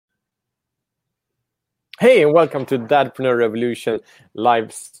Hey, and welcome to Dadpreneur Revolution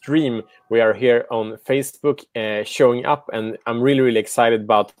live stream. We are here on Facebook showing up, and I'm really excited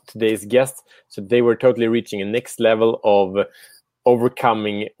about today's guests. So they were totally reaching a next level of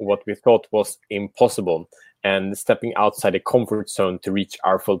overcoming what we thought was impossible and stepping outside the comfort zone to reach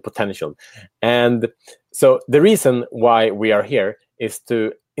our full potential. And so the reason why we are here is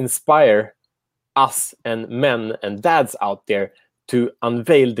to inspire us and men and dads out there to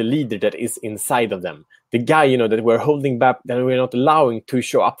unveil the leader that is inside of them. The guy, that we're holding back, that we're not allowing to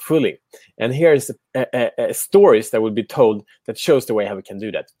show up fully. And here's stories that will be told that shows the way how we can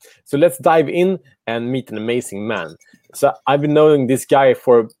do that. So let's dive in and meet an amazing man. So I've been knowing this guy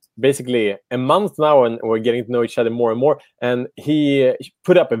for basically a month now, and we're getting to know each other more and more. And he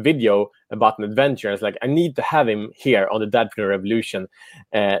put up a video about an adventure. It's like, I need to have him here on the Dadpreneur Revolution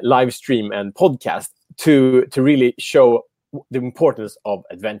live stream and podcast to really show the importance of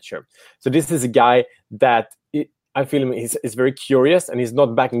adventure. So this is a guy that I feel is very curious, and he's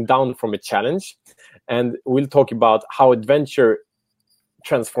not backing down from a challenge. And we'll talk about how adventure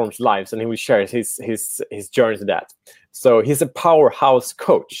transforms lives, and he will share his journey to that. So he's a powerhouse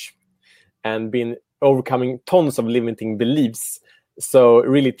coach and been overcoming tons of limiting beliefs. So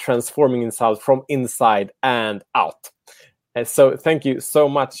really transforming himself from inside and out. And so thank you so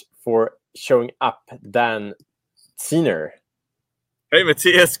much for showing up, Dan Zener. Hey,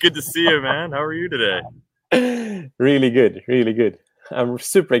 Matthias, good to see you, man. How are you today? Really good. I'm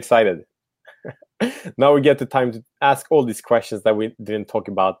super excited. Now we get the time to ask all these questions that we didn't talk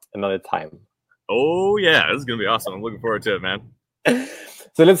about another time. Oh, yeah. This is going to be awesome. I'm looking forward to it, man.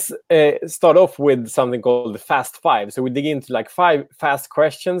 So let's start off with something called the Fast Five. So we dig into like 5 fast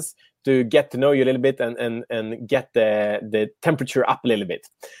questions to get to know you a little bit and get the temperature up a little bit.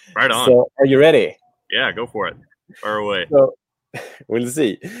 Right on. So are you ready? Yeah, go for it. Fire away. So, we'll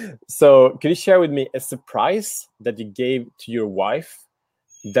see. So can you share with me a surprise that you gave to your wife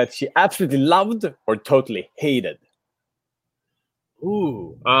that she absolutely loved or totally hated?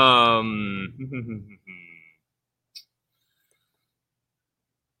 Ooh.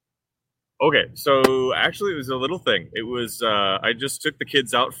 Okay, so actually it was a little thing. It was I just took the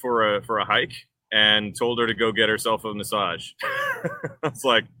kids out for a hike and told her to go get herself a massage. It's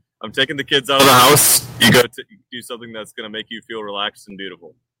like, I'm taking the kids out of the house. You go to do something that's going to make you feel relaxed and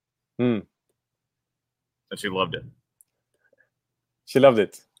beautiful. And she loved it. She loved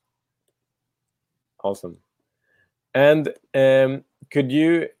it. Awesome. And could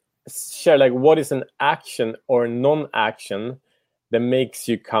you share, like, what is an action or non-action that makes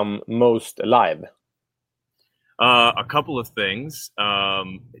you come most alive? A couple of things.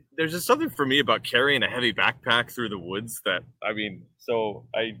 There's just something for me about carrying a heavy backpack through the woods that, so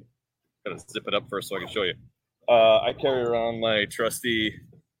I gotta zip it up first so I can show you. I carry around my trusty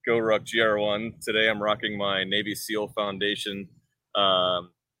GoRuck GR1. Today I'm rocking my Navy SEAL Foundation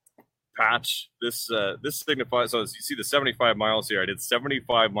patch. This signifies, so as you see the 75 miles here, I did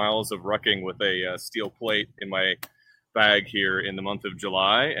 75 miles of rucking with a steel plate in my bag here in the month of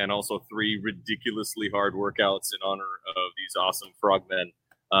July, and also 3 ridiculously hard workouts in honor of these awesome frogmen.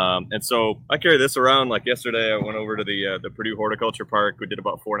 And so I carry this around. Like yesterday, I went over to the Purdue Horticulture Park. We did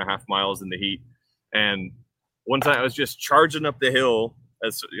about 4.5 miles in the heat. And one time I was just charging up the hill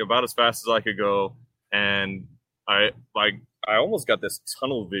about as fast as I could go. And I almost got this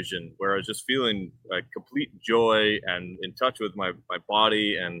tunnel vision where I was just feeling like complete joy and in touch with my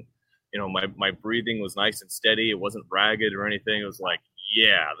body. And, my breathing was nice and steady. It wasn't ragged or anything. It was like,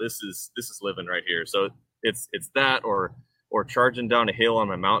 yeah, this is living right here. So it's that, or charging down a hill on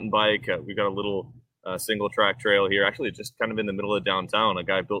my mountain bike. We've got a little single track trail here, actually just kind of in the middle of downtown. A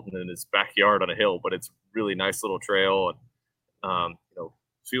guy built it in his backyard on a hill, but it's really nice little trail. And,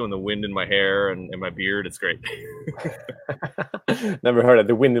 feeling the wind in my hair and my beard. It's great. Never heard of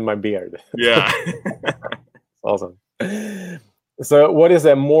the wind in my beard. Yeah. Awesome. So what is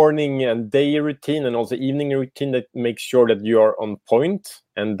a morning and day routine and also evening routine that makes sure that you are on point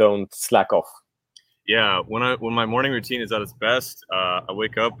and don't slack off? Yeah, when my morning routine is at its best, I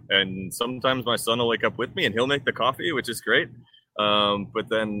wake up, and sometimes my son will wake up with me and he'll make the coffee, which is great. But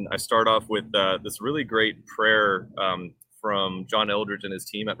then I start off with this really great prayer from John Eldredge and his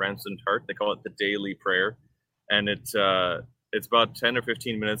team at Ramsden Tart. They call it the Daily Prayer, and it's about 10 or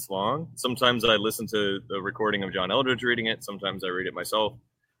 15 minutes long. Sometimes I listen to the recording of John Eldredge reading it. Sometimes I read it myself,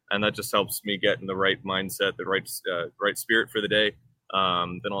 and that just helps me get in the right mindset, the right spirit for the day.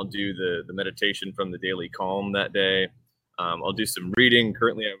 Then I'll do the meditation from the Daily Calm that day. I'll do some reading.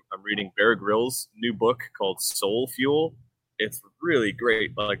 Currently, I'm reading Bear Grylls' new book called Soul Fuel. It's really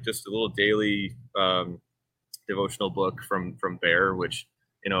great, like just a little daily devotional book from Bear, which,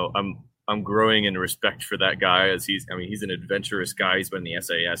 I'm I'm growing in respect for that guy, as he's an adventurous guy. He's been in the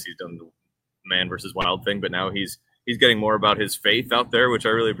SAS. He's done the man versus wild thing, but now he's getting more about his faith out there, which I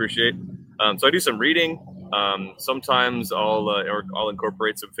really appreciate. So I do some reading. Sometimes I'll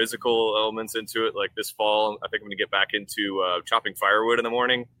incorporate some physical elements into it. Like this fall, I think I'm going to get back into chopping firewood in the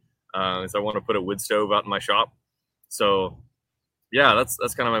morning, because I want to put a wood stove out in my shop. So yeah,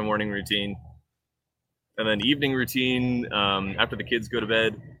 that's kind of my morning routine. And then evening routine, after the kids go to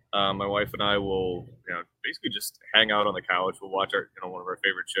bed, my wife and I will, basically just hang out on the couch. We'll watch one of our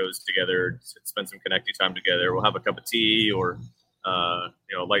favorite shows together, spend some connecting time together. We'll have a cup of tea or, a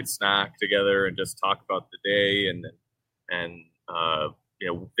light snack together and just talk about the day and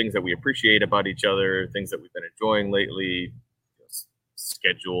things that we appreciate about each other, things that we've been enjoying lately,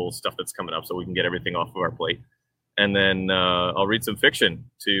 schedule stuff that's coming up so we can get everything off of our plate. And then I'll read some fiction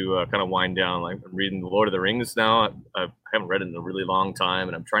to kind of wind down. Like I'm reading The Lord of the Rings now. I haven't read it in a really long time,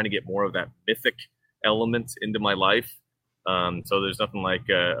 and I'm trying to get more of that mythic element into my life. So there's nothing like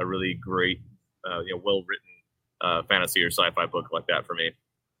a really great, well-written fantasy or sci-fi book like that for me.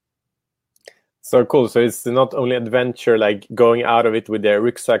 So cool. So it's not only adventure, like going out of it with the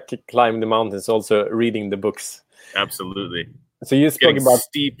rucksack, climbing the mountains, also reading the books. Absolutely. So you spoke about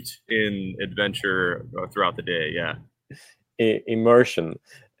steeped in adventure throughout the day, yeah. Immersion.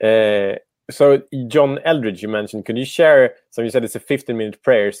 So John Eldredge, you mentioned. Could you share? So you said it's a 15-minute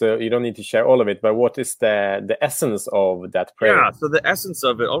prayer, so you don't need to share all of it. But what is the essence of that prayer? Yeah. So the essence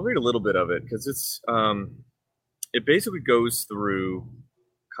of it, I'll read a little bit of it because it's it basically goes through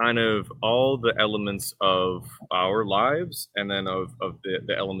kind of all the elements of our lives and then of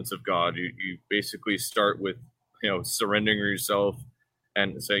the elements of God. You basically start with surrendering yourself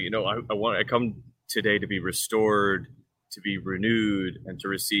and say, I come today to be restored, to be renewed, and to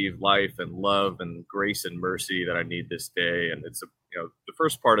receive life and love and grace and mercy that I need this day. And it's the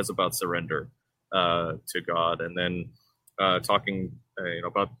first part is about surrender to God, and then talking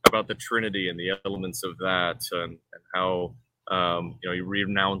about the Trinity and the elements of that, and how you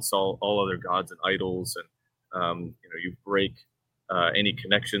renounce all other gods and idols, and you break any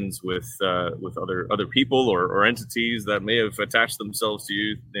connections with other people or entities that may have attached themselves to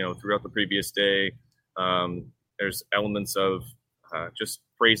you, throughout the previous day. There's elements of just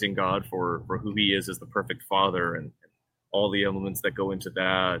praising God for who He is as the perfect Father, and all the elements that go into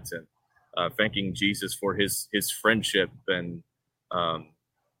that, and thanking Jesus for His friendship and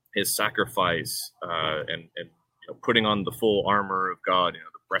His sacrifice, and putting on the full armor of God,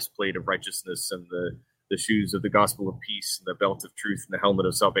 the breastplate of righteousness and the shoes of the gospel of peace and the belt of truth and the helmet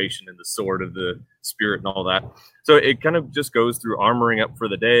of salvation and the sword of the Spirit and all that. So it kind of just goes through armoring up for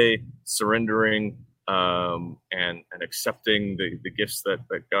the day, surrendering, and accepting the gifts that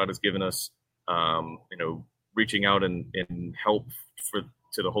God has given us, reaching out in help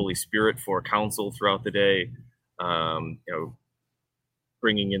to the Holy Spirit for counsel throughout the day,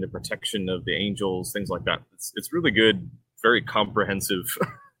 bringing in the protection of the angels, things like that. It's really good, very comprehensive,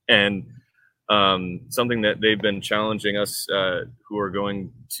 and something that they've been challenging us who are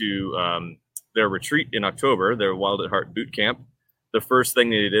going to their retreat in October, their Wild at Heart boot camp. The first thing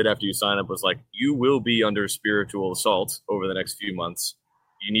they did after you sign up was like, you will be under spiritual assault over the next few months.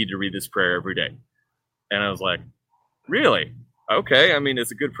 You need to read this prayer every day. And I was like, really? Okay. I mean,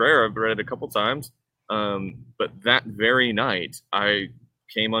 it's a good prayer. I've read it a couple times. But that very night, I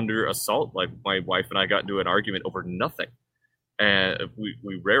came under assault. Like my wife and I got into an argument over nothing. And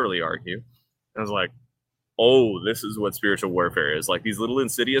we rarely argue. And I was like, oh, this is what spiritual warfare is. Like these little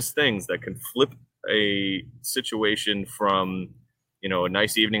insidious things that can flip a situation from, a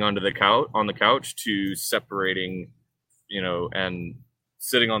nice evening on the couch to separating, and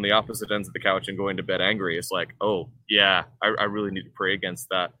sitting on the opposite ends of the couch and going to bed angry. It's like, oh yeah, I really need to pray against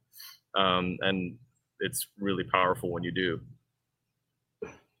that. And it's really powerful when you do.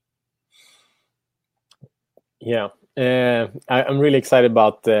 Yeah. I'm really excited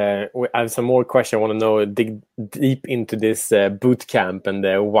about. I have some more questions. I want to know, dig deep into this boot camp and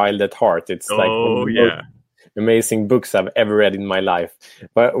the Wild at Heart. It's like one of the most amazing books I've ever read in my life.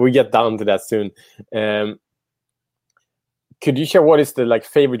 But we get down to that soon. Could you share what is the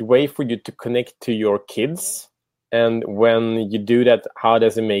favorite way for you to connect to your kids? And when you do that, how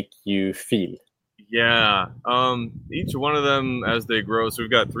does it make you feel? Yeah. Each one of them as they grow. So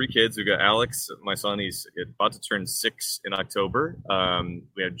we've got 3 kids. We've got Alex, my son, he's about to turn 6 in October.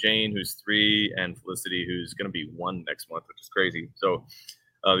 We have Jane, who's 3, and Felicity, who's going to be 1 next month, which is crazy. So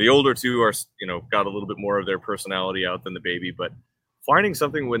the older 2 are, got a little bit more of their personality out than the baby, but finding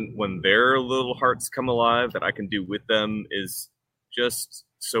something when their little hearts come alive that I can do with them is just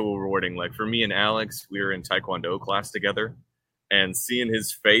so rewarding. Like for me and Alex, we were in Taekwondo class together. and seeing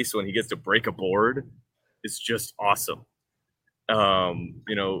his face when he gets to break a board is just awesome.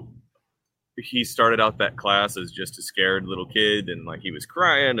 You know, he started out that class as just a scared little kid, and like he was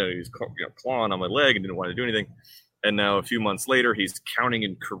crying and he was clawing on my leg and didn't want to do anything. And now a few months later, he's counting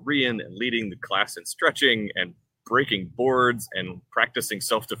in Korean and leading the class in stretching and breaking boards and practicing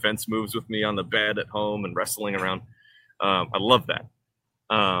self-defense moves with me on the bed at home and wrestling around. I love that.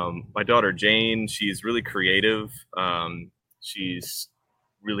 My daughter Jane, she's really creative. She's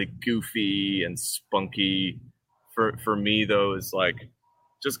really goofy and spunky. For me, though, is like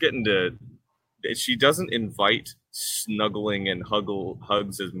just getting to. She doesn't invite snuggling and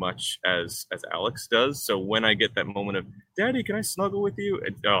hugs as much as Alex does. So when I get that moment of "Daddy, can I snuggle with you?"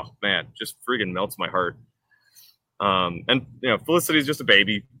 Oh man, just friggin' melts my heart. And you know, Felicity is just a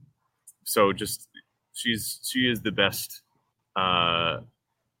baby, so just she is the best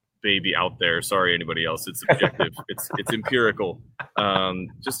baby out there. Sorry, anybody else. It's subjective. it's empirical.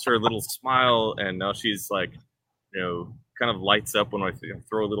 Just her little smile, and now she's like, you know, kind of lights up when I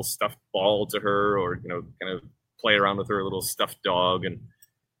throw a little stuffed ball to her, or you know, kind of play around with her little stuffed dog, and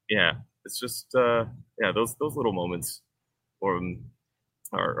yeah, it's just those little moments are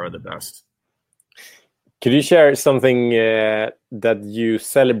the best. Could you share something that you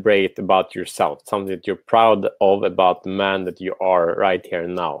celebrate about yourself, something that you're proud of about the man that you are right here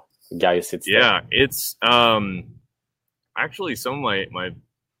and now, the guy who sits there? It's actually some of my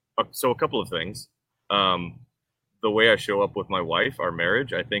so a couple of things. The way I show up with my wife, our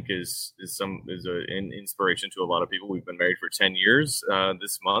marriage, I think is an inspiration to a lot of people. We've been married for 10 years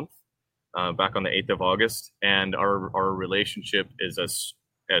this month, back on the 8th of August, and our relationship is as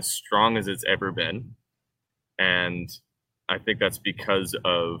strong as it's ever been. And I think that's because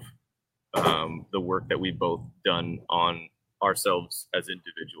of the work that we've both done on ourselves as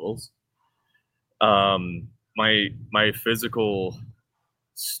individuals. My physical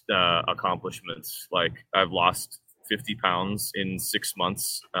accomplishments, like I've lost 50 pounds in 6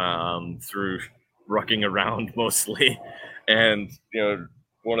 months through rucking around mostly. And, you know,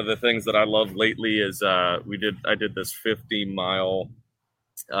 one of the things that I love lately is I did this 50-mile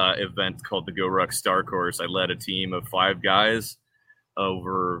event called the Go Ruck Star Course. I led a team of 5 guys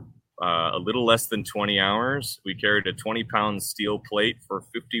over a little less than 20 hours. We carried a 20-pound steel plate for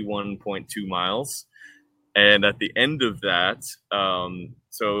 51.2 miles. And at the end of that,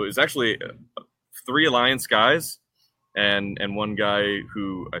 so it's actually 3 Alliance guys and one guy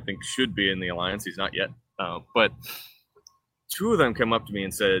who I think should be in the Alliance. He's not yet. But 2 of them come up to me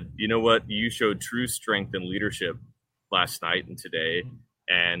and said, "You know what? You showed true strength and leadership last night and today.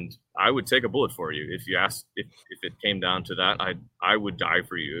 And I would take a bullet for you if you asked, if it came down to that. I would die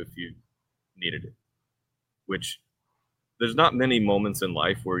for you if you needed it." Which there's not many moments in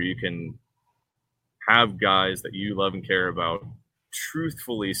life where you can have guys that you love and care about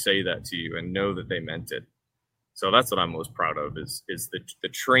truthfully say that to you and know that they meant it. So that's what I'm most proud of is the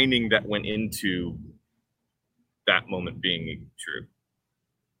training that went into that moment being true.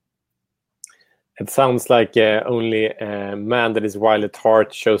 It sounds like only a man that is wild at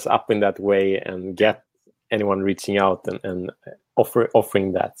heart shows up in that way and get anyone reaching out and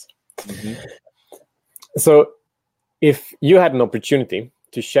offering that. Mm-hmm. So if you had an opportunity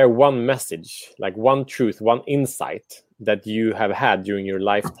to share one message, like one truth, one insight that you have had during your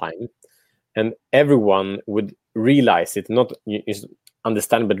lifetime, and everyone would realize it, not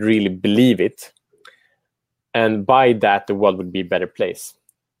understand, but really believe it, and by that, the world would be a better place,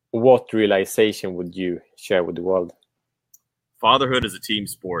 what realization would you share with the world? Fatherhood is a team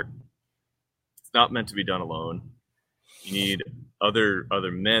sport. It's not meant to be done alone. You need other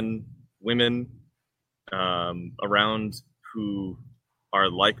men, women around who are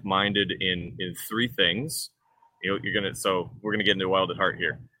like-minded in 3 things. You know, we're gonna get into wild at heart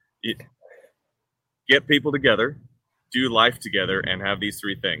here. Get people together, do life together, and have these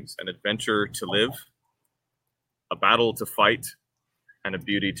 3 things: an adventure to live, a battle to fight, and a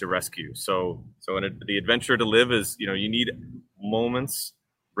beauty to rescue. So the adventure to live is, you know, you need moments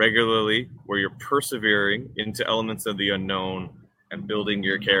regularly where you're persevering into elements of the unknown and building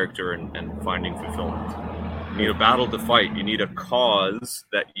your character and finding fulfillment. You need a battle to fight. You need a cause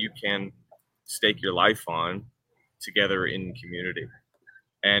that you can stake your life on together in community.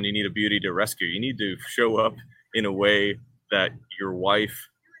 And you need a beauty to rescue. You need to show up in a way that your wife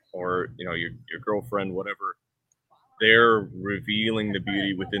or, you know, your girlfriend, whatever, they're revealing the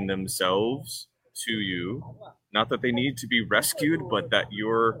beauty within themselves to you. Not that they need to be rescued, but that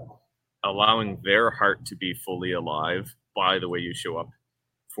you're allowing their heart to be fully alive by the way you show up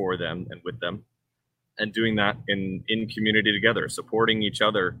for them and with them. And doing that in community together, supporting each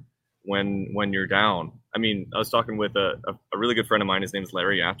other when you're down. I mean, I was talking with a really good friend of mine. His name is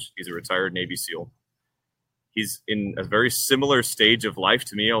Larry Yatch. He's a retired Navy SEAL. He's in a very similar stage of life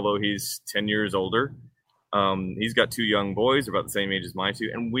to me, although he's 10 years older. He's got 2 young boys about the same age as my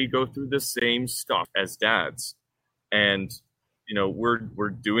 2, and we go through the same stuff as dads. And you know, we're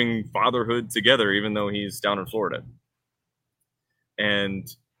doing fatherhood together, even though he's down in Florida. And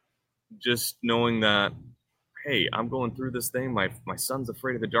just knowing that, hey, I'm going through this thing. My son's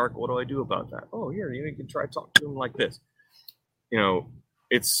afraid of the dark. What do I do about that? Oh, here, you can try talk to him like this. You know,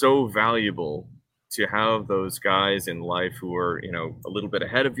 it's so valuable to have those guys in life who are, you know, a little bit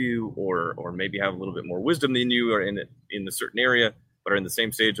ahead of you, or maybe have a little bit more wisdom than you, or in a certain area, but are in the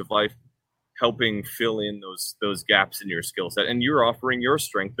same stage of life, helping fill in those gaps in your skill set. And you're offering your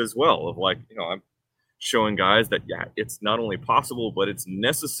strength as well, of like, you know, I'm showing guys that, yeah, it's not only possible, but it's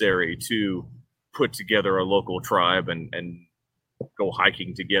necessary to put together a local tribe and go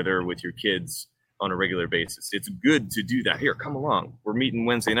hiking together with your kids on a regular basis. It's good to do that. Here, come along. We're meeting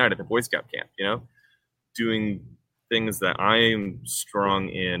Wednesday night at the Boy Scout camp, you know, doing things that I'm strong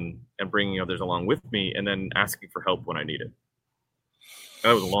in and bringing others along with me, and then asking for help when I need it.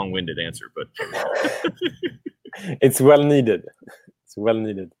 That was a long-winded answer, but it's well needed. It's well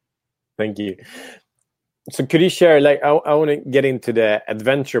needed. Thank you. So could you share, like, I want to get into the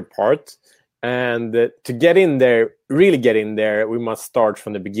adventure part, and to get in there, really get in there, we must start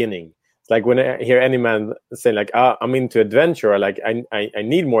from the beginning. It's like when I hear any man say like, I'm into adventure, or like I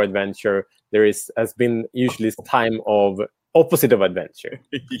need more adventure, has been usually this time of opposite of adventure.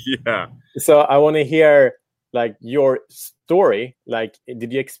 Yeah. So I want to hear like your story. Like,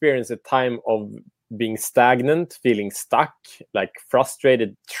 did you experience a time of being stagnant, feeling stuck, like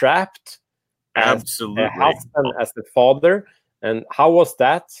frustrated, trapped? Absolutely. As a husband, as a father, and how was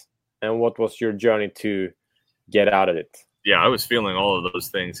that? And what was your journey to get out of it? Yeah, I was feeling all of those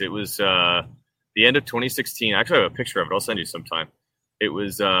things. It was the end of 2016. Actually, I have a picture of it. I'll send you sometime. It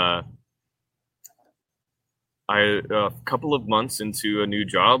was a couple of months into a new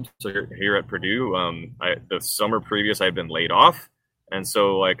job. So here at Purdue, the summer previous, I had been laid off, and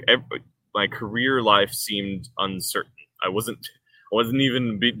so like my career life seemed uncertain. I wasn't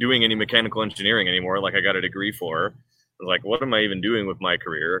even doing any mechanical engineering anymore, like I got a degree for. I was like, what am I even doing with my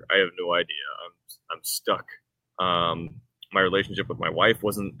career? I have no idea. I'm stuck. My relationship with my wife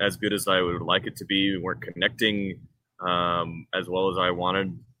wasn't as good as I would like it to be. We weren't connecting as well as I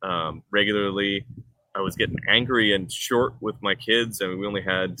wanted regularly. I was getting angry and short with my kids, and we only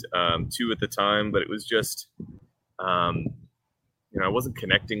had 2 at the time, but it was just, I wasn't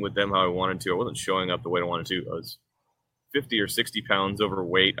connecting with them how I wanted to. I wasn't showing up the way I wanted to. I was 50 or 60 pounds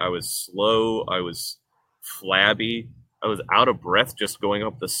overweight. I was slow. I was flabby. I was out of breath just going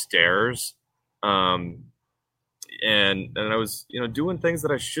up the stairs. And I was, doing things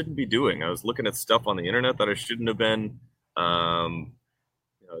that I shouldn't be doing. I was looking at stuff on the internet that I shouldn't have been.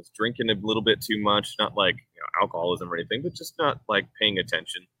 I was drinking a little bit too much, not like alcoholism or anything, but just not like paying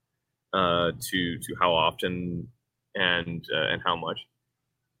attention to how often and how much.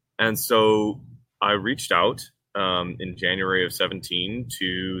 And so I reached out in January of 17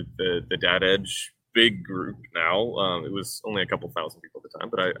 to the Dad Edge big group. Now it was only a couple thousand people at the time,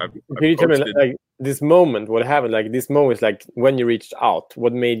 but I can you tell me like this moment? What happened? Like this moment, like when you reached out,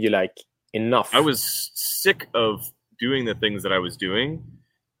 what made you like enough? I was sick of doing the things that I was doing,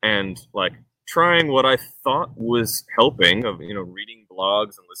 and like trying what I thought was helping, of reading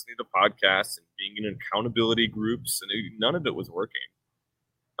blogs and listening to podcasts and being in accountability groups, and none of it was working.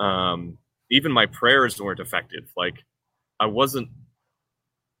 Even my prayers weren't effective. Like I wasn't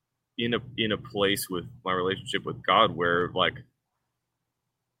in a place with my relationship with God where like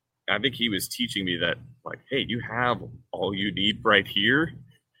I think He was teaching me that like, hey, you have all you need right here.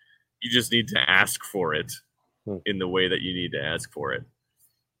 You just need to ask for it in the way that you need to ask for it.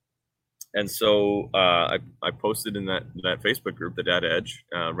 And so I posted in that Facebook group, the Dad Edge,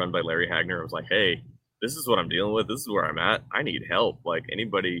 run by Larry Hagner. I was like, hey, this is what I'm dealing with. This is where I'm at. I need help. Like,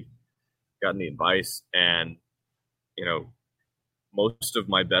 anybody got any advice? And, most of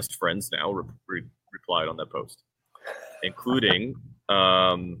my best friends now replied on that post, including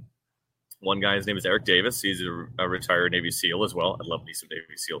one guy. His name is Eric Davis. He's a retired Navy SEAL as well. I love me some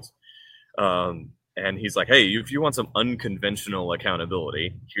Navy SEALs. And he's like, hey, if you want some unconventional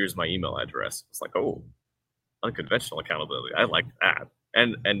accountability, here's my email address. It's like, oh, unconventional accountability. I like that.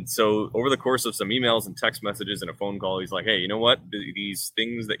 And so over the course of some emails and text messages and a phone call, he's like, hey, you know what? These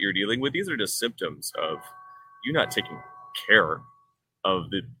things that you're dealing with, these are just symptoms of you not taking care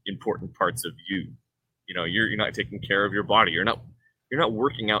of the important parts of you. You're not taking care of your body. You're not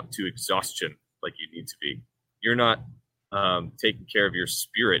working out to exhaustion like you need to be. You're not taking care of your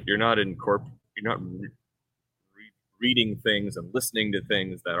spirit. You're not reading things and listening to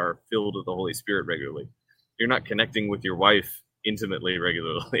things that are filled with the Holy Spirit regularly. You're not connecting with your wife intimately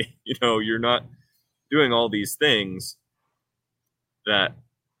regularly. You're not doing all these things that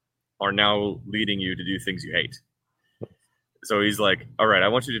are now leading you to do things you hate. So he's like, all right, I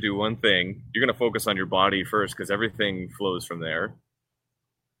want you to do one thing. You're going to focus on your body first because everything flows from there.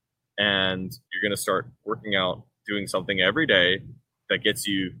 And you're going to start working out, doing something every day that gets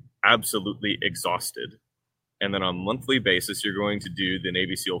you absolutely exhausted. And then on a monthly basis, you're going to do the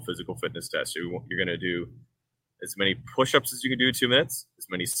Navy SEAL physical fitness test. You're going to do as many push-ups as you can do in 2 minutes, as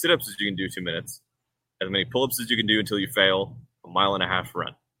many sit-ups as you can do 2 minutes, as many pull-ups as you can do until you fail, a 1.5 mile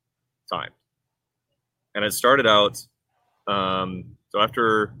run time. And it started out, so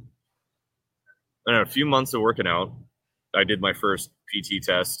after a few months of working out, I did my first PT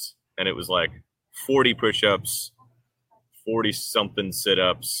test, and it was like 40 push-ups, 40-something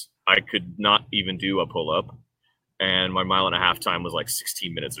sit-ups. I could not even do a pull-up, and my 1.5 mile time was like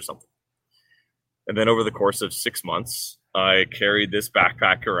 16 minutes or something. And then over the course of 6 months, I carried this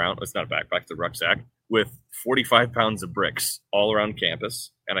backpack around. It's not a backpack, it's a rucksack with 45 pounds of bricks all around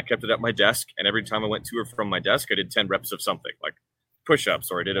campus. And I kept it at my desk. And every time I went to or from my desk, I did 10 reps of something like push-ups,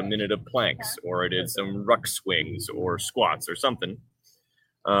 or I did a minute of planks, or I did some ruck swings or squats or something.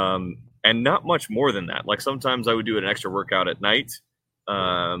 And not much more than that. Like sometimes I would do an extra workout at night,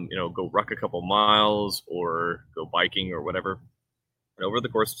 go ruck a couple miles or go biking or whatever. And over the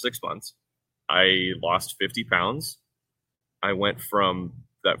course of 6 months, I lost 50 pounds. I went from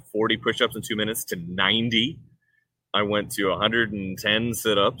that 40 push-ups in 2 minutes to 90. I went to 110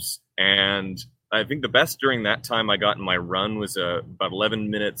 sit-ups. And I think the best during that time I got in my run was about 11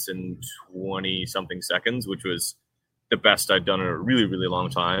 minutes and 20-something seconds, which was the best I'd done in a really, really long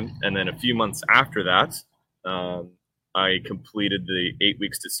time. And then a few months after that, I completed the 8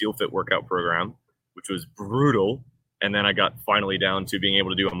 weeks to SEAL Fit workout program, which was brutal. And then I got finally down to being able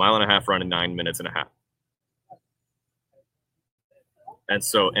to do a 1.5 mile run in 9.5 minutes.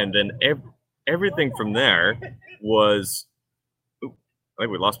 And then everything from there was, I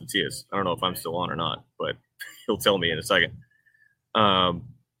think we lost Matthias. I don't know if I'm still on or not, but he'll tell me in a second.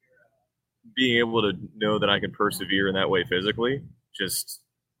 Being able to know that I can persevere in that way physically, just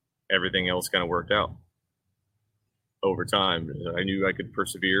everything else kind of worked out over time. I knew I could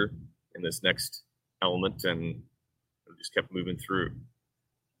persevere in this next element, and I just kept moving through.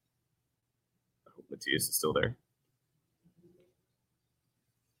 I hope Matthias is still there.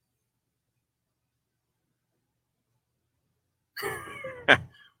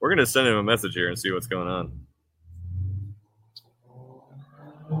 We're going to send him a message here and see what's going on.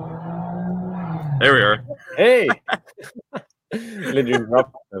 There we are. Hey!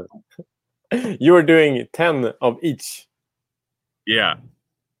 You were doing 10 of each. Yeah,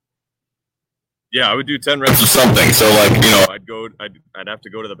 I would do 10 reps of something. So I'd have to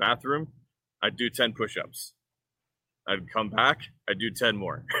go to the bathroom. I'd do 10 push-ups. I'd come back. I'd do 10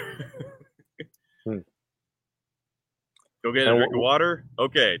 more. Go get a drink of water.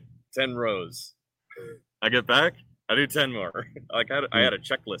 Okay, 10 rows. I get back. I do 10 more. I had a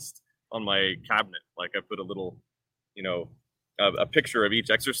checklist on my cabinet. Like I put a little, a picture of each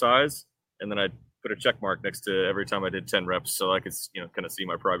exercise, and then I'd put a check mark next to every time I did 10 reps, so I could, kind of see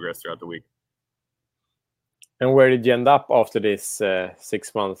my progress throughout the week. And where did you end up after this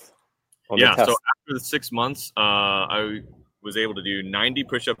 6 months? So after the 6 months, I was able to do 90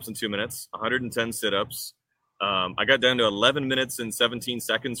 push-ups in 2 minutes, 110 sit-ups. I got down to 11 minutes and 17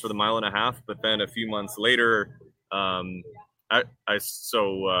 seconds for the 1.5 mile, but then a few months later, at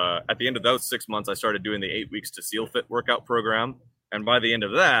the end of those 6 months, I started doing the 8 weeks to SEAL Fit workout program. And by the end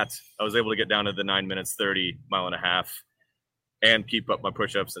of that, I was able to get down to the 9 minutes, 30, 1.5 mile, and keep up my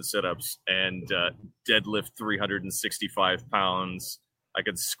push-ups and sit-ups and deadlift 365 pounds. I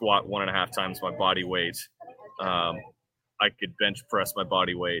could squat 1.5 times my body weight. I could bench press my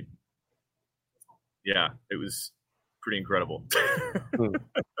body weight. Yeah, it was pretty incredible.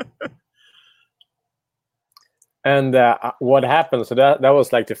 And what happened? So that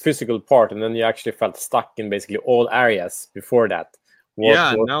was like the physical part, and then you actually felt stuck in basically all areas before that.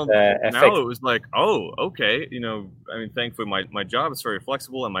 Now it was like, oh, okay. Thankfully my job is very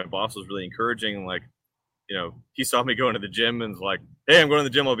flexible, and my boss was really encouraging. And like, he saw me going to the gym and was like, hey, I'm going to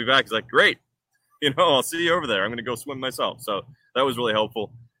the gym. I'll be back. He's like, great. I'll see you over there. I'm going to go swim myself. So that was really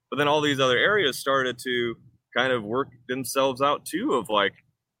helpful. But then all these other areas started to kind of work themselves out too, of like,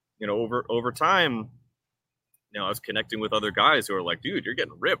 over time, I was connecting with other guys who are like, dude, you're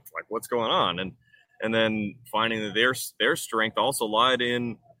getting ripped. Like, what's going on? And then finding that their strength also lied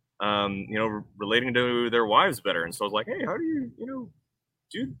in relating to their wives better. And so I was like, hey, how do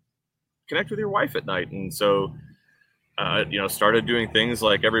you connect with your wife at night? And so, started doing things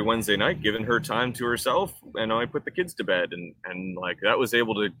like every Wednesday night, giving her time to herself, and I put the kids to bed, and like that was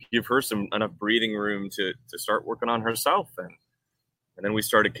able to give her enough breathing room to start working on herself. And then we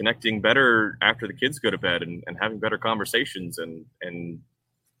started connecting better after the kids go to bed and having better conversations and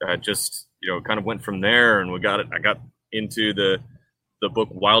just, kind of went from there. And I got into the book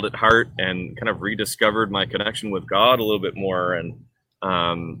Wild at Heart and kind of rediscovered my connection with God a little bit more. And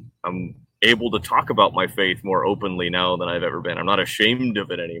I'm able to talk about my faith more openly now than I've ever been. I'm not ashamed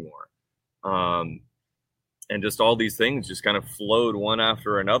of it anymore. And just all these things just kind of flowed one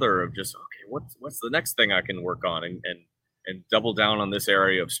after another of just, okay, what's the next thing I can work on and double down on this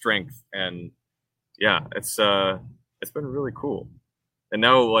area of strength. And yeah, it's been really cool. And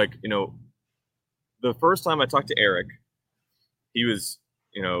now, like, the first time I talked to Eric, he was,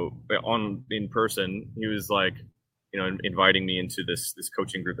 in person, he was like, inviting me into this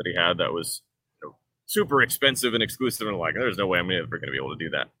coaching group that he had that was, super expensive and exclusive. And I'm like, there's no way I'm ever going to be able to do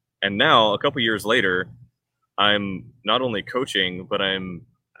that. And now, a couple years later, I'm not only coaching, but I'm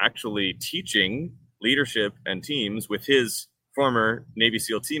actually teaching leadership and teams with his former Navy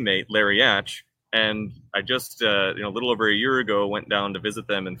SEAL teammate, Larry Yatch. And I just, a little over a year ago, went down to visit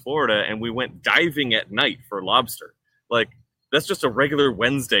them in Florida, and we went diving at night for lobster. Like, that's just a regular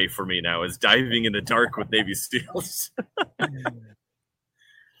Wednesday for me now, is diving in the dark with Navy SEALs.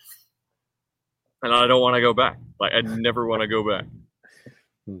 And I don't want to go back. Like, I never want to go back.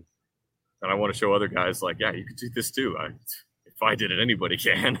 And I want to show other guys, like, yeah, you can do this too. If I did it, anybody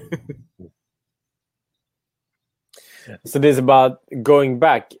can. So this is about going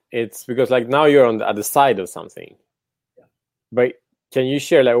back. It's because, like, now you're on the other side of something. Yeah. But can you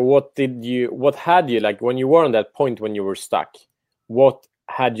share, like, what had you, like, when you were on that point when you were stuck, what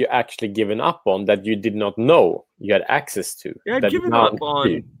had you actually given up on that you did not know you had access to? Yeah, I'd given up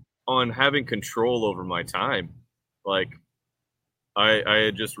on having control over my time. Like, I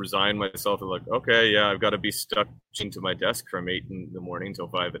had just resigned myself and like, okay, yeah, I've got to be stuck to my desk from 8 in the morning till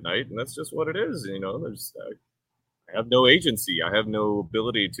 5 at night. And that's just what it is. I have no agency. I have no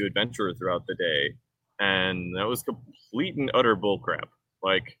ability to adventure throughout the day. And that was complete and utter bullcrap.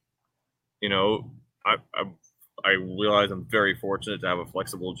 Like, I realize I'm very fortunate to have a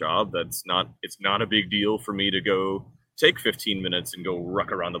flexible job. It's not a big deal for me to go take 15 minutes and go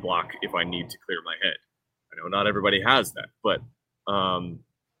ruck around the block if I need to clear my head. I know not everybody has that, but,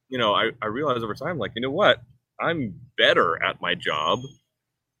 I realize over time, like, you know what? I'm better at my job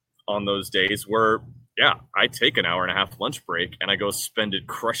on those days where, yeah, I take an hour and a half lunch break and I go spend it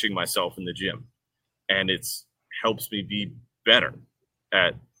crushing myself in the gym. And it helps me be better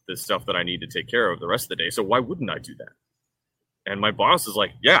at the stuff that I need to take care of the rest of the day. So why wouldn't I do that? And my boss is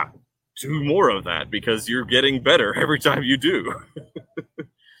like, yeah, do more of that because you're getting better every time you do.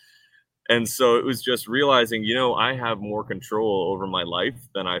 And so it was just realizing, I have more control over my life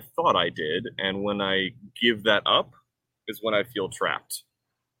than I thought I did. And when I give that up is when I feel trapped.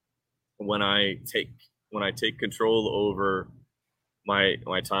 When I take control over my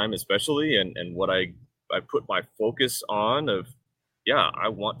time, especially, and what I put my focus on of, yeah, I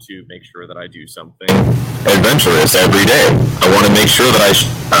want to make sure that I do something adventurous every day. I want to make sure that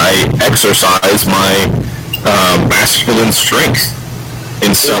I exercise my masculine strength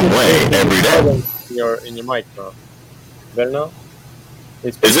in some way every day. In your mic, bro. Better now?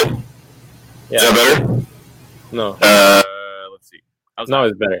 Is it? Yeah. Is that better? No. Let's see. Now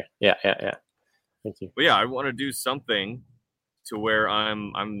it's better. Yeah. Thank you. But yeah, I want to do something to where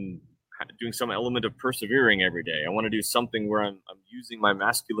I'm doing some element of persevering every day. I want to do something where I'm using my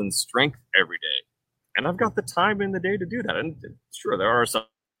masculine strength every day, and I've got the time in the day to do that. And sure, there are some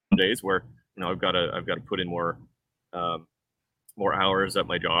days where I've got to put in more hours at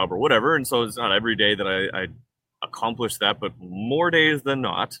my job or whatever, and so it's not every day that I accomplish that, but more days than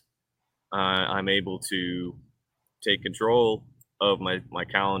not, I'm able to take control of my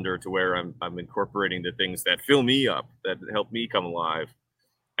calendar to where I'm incorporating the things that fill me up, that help me come alive.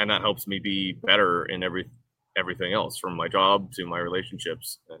 And that helps me be better in everything else, from my job to my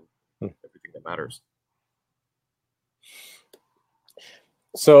relationships and everything that matters.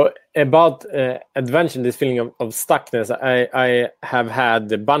 So about adventure, this feeling of stuckness, I have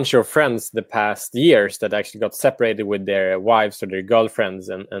had a bunch of friends the past years that actually got separated with their wives or their girlfriends,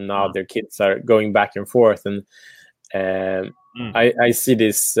 and now their kids are going back and forth. And I see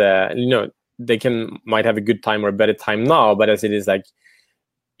this, they might have a good time or a better time now, but as it is, like,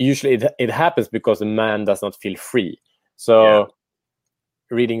 usually it happens because the man does not feel free. So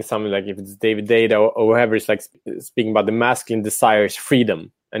reading something like, if it's David Deida or whoever is like speaking about the masculine desires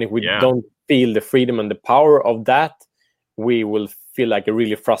freedom, And if we don't feel the freedom and the power of that, we will feel like a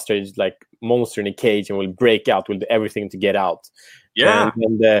really frustrated like monster in a cage, and will break out, will do everything to get out.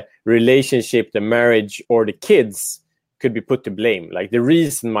 And the relationship, the marriage, or the kids could be put to blame. Like, the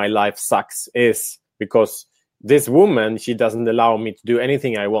reason my life sucks is because this woman, she doesn't allow me to do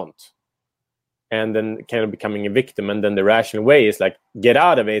anything I want. And then kind of becoming a victim. And then the rational way is like, get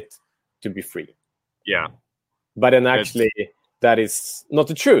out of it to be free. Yeah. But then actually, that is not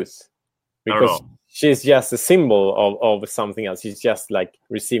the truth. Because she's just a symbol of something else. She's just like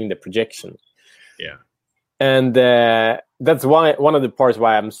receiving the projection. Yeah. And that's why one of the parts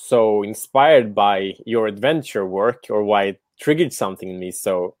why I'm so inspired by your adventure work, or why it triggered something in me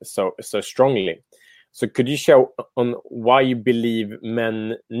so strongly. So could you share on why you believe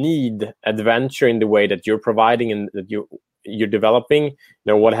men need adventure in the way that you're providing and that you're developing? You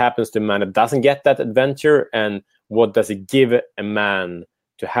know, what happens to a man that doesn't get that adventure, and what does it give a man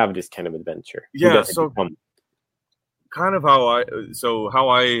to have this kind of adventure? Yeah, so kind of how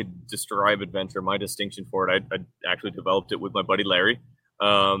I describe adventure, my distinction for it, I actually developed it with my buddy Larry.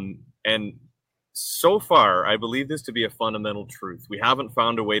 And so far, I believe this to be a fundamental truth. We haven't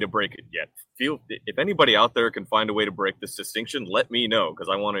found a way to break it yet. If anybody out there can find a way to break this distinction, let me know, because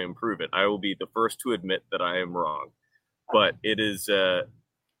I want to improve it. I will be the first to admit that I am wrong. But it is an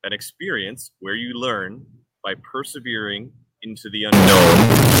experience where you learn by persevering into the unknown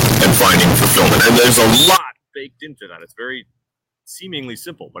and finding fulfillment. And there's a lot baked into that. It's very seemingly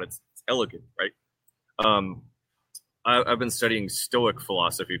simple, but it's elegant, right? I've been studying Stoic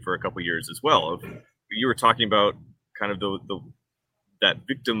philosophy for a couple of years as well. You were talking about kind of that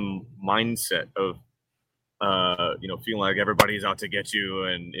victim mindset of feeling like everybody's out to get you,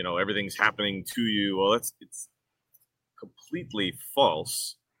 and everything's happening to you. Well, it's completely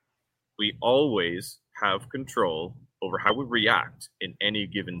false. We always have control over how we react in any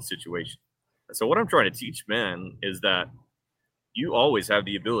given situation. So what I'm trying to teach men is that you always have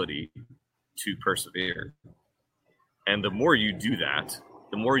the ability to persevere. And the more you do that,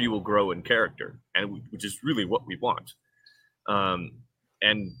 the more you will grow in character, and which is really what we want.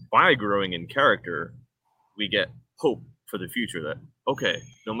 And by growing in character, we get hope for the future that, okay,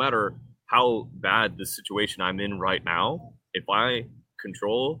 no matter how bad the situation I'm in right now, if I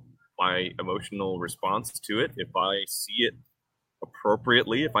control my emotional response to it, if I see it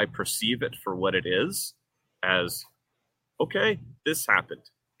appropriately, if I perceive it for what it is, as, okay, this happened.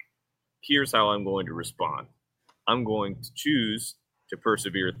 Here's how I'm going to respond. I'm going to choose to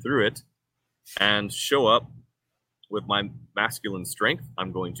persevere through it and show up with my masculine strength.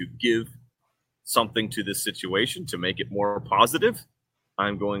 I'm going to give something to this situation to make it more positive.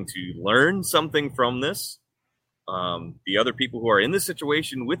 I'm going to learn something from this. The other people who are in this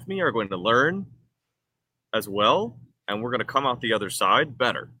situation with me are going to learn as well, and we're going to come out the other side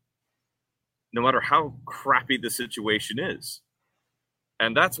better, no matter how crappy the situation is.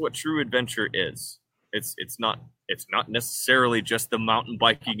 And that's what true adventure is. It's not necessarily just the mountain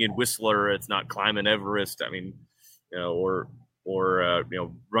biking in Whistler. It's not climbing Everest. I mean, or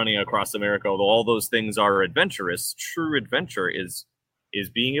running across America. Although all those things are adventurous, true adventure is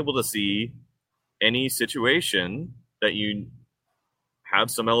being able to see any situation that you have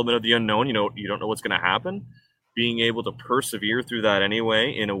some element of the unknown. You don't know what's going to happen. Being able to persevere through that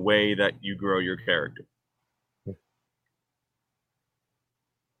anyway, in a way that you grow your character.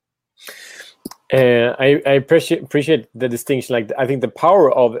 I appreciate the distinction. Like, I think the power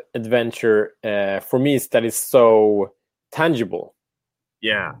of adventure for me is that it's so tangible.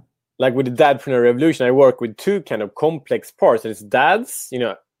 Yeah. Like with the Dadpreneur Revolution, I work with two kind of complex parts. It's dads,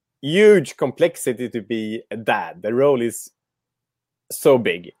 huge complexity to be a dad. The role is so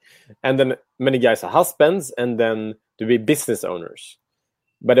big. And then many guys are husbands, and then to be business owners.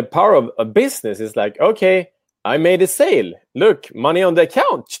 But the power of a business is like, okay, I made a sale. Look, money on the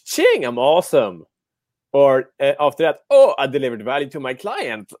account. Ching, I'm awesome. Or after that, I delivered value to my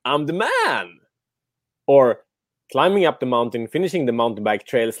client. I'm the man. Or climbing up the mountain, finishing the mountain bike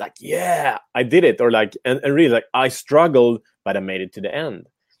trail. It's like, yeah, I did it. Or like, and really like, I struggled, but I made it to the end.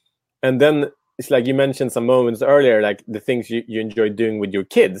 And then it's like you mentioned some moments earlier, like the things you enjoy doing with your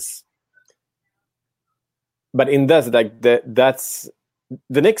kids. But in that, like that's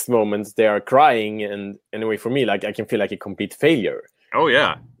the next moments they are crying, and anyway, for me, like I can feel like a complete failure. Oh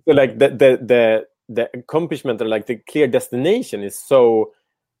yeah. So like the accomplishment, or like the clear destination, is so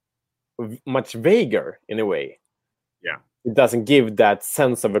much vaguer in a way. Yeah. It doesn't give that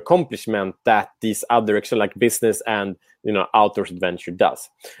sense of accomplishment that these other actual like business and outdoors adventure does.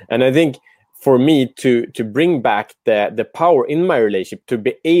 And I think for me to bring back the power in my relationship to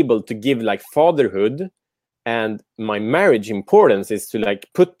be able to give like fatherhood and my marriage importance is to like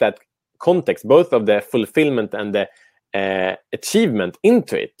put that context, both of the fulfillment and the achievement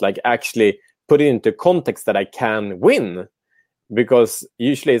into it, like actually put it into context that I can win. Because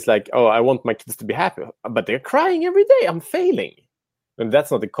usually it's like, oh, I want my kids to be happy, but they're crying every day, I'm failing. And that's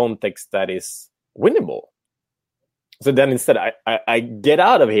not the context that is winnable. So then instead I get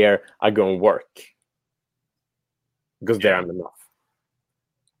out of here, I go and work, because there I'm enough.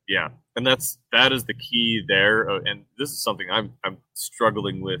 Yeah, and that is the key there. And this is something I'm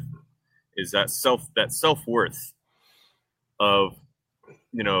struggling with, is that self-worth of,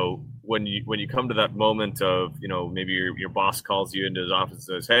 you know, when you come to that moment of, you know, maybe your boss calls you into his office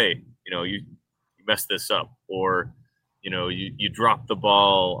and says, hey, you know, you messed this up, or, you know, you dropped the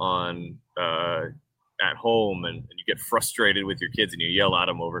ball on at home, and you get frustrated with your kids and you yell at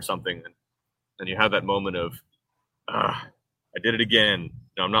them over something, and you have that moment of, I did it again.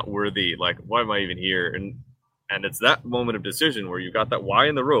 No, I'm not worthy. Like, why am I even here? And it's that moment of decision where you got that why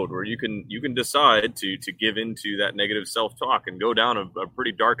in the road, where you can decide to give into that negative self-talk and go down a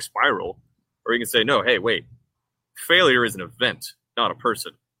pretty dark spiral, or you can say, no, hey, wait, failure is an event, not a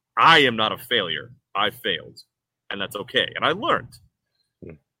person. I am not a failure. I failed, and that's okay. And I learned.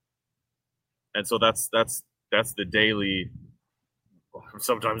 And so that's the daily,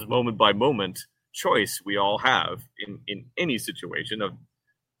 sometimes moment by moment choice we all have in any situation. Of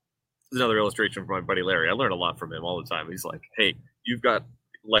this is another illustration from my buddy Larry. I learn a lot from him all the time. He's like, hey, you've got,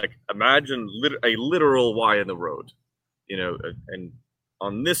 like, imagine a literal Y in the road, you know, and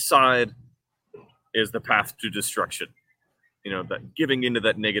on this side is the path to destruction, you know, that giving into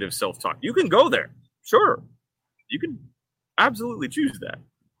that negative self-talk. You can go there, sure, you can absolutely choose that.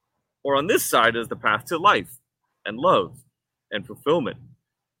 Or on this side is the path to life and love and fulfillment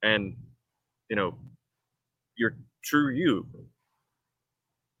and, you know, your true you. Why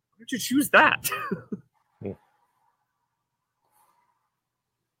don't you choose that?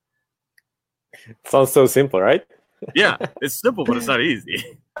 Sounds so simple, right? Yeah, it's simple, but it's not easy.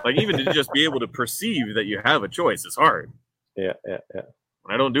 Like, even to just be able to perceive that you have a choice is hard. Yeah.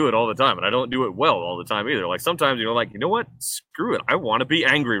 And I don't do it all the time, and I don't do it well all the time either. Like, sometimes you're like, you know what? Screw it. I want to be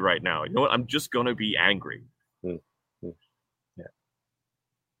angry right now. You know what? I'm just going to be angry. Yeah.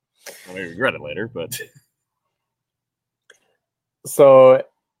 I may regret it later, but... So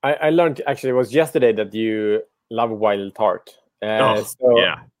I learned, actually, it was yesterday, that you love Wild Heart. Yeah.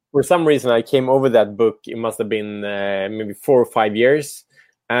 For some reason, I came over that book. It must have been maybe 4 or 5 years.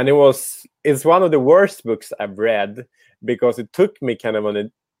 And it's one of the worst books I've read, because it took me kind of on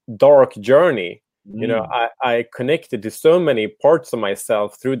a dark journey. You know, I connected to so many parts of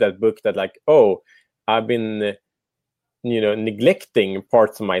myself through that book that, like, oh, I've been, you know, neglecting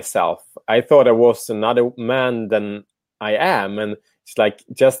parts of myself. I thought I was another man than I am. And it's like,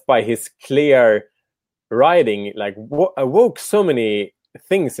 just by his clear writing, like, awoke so many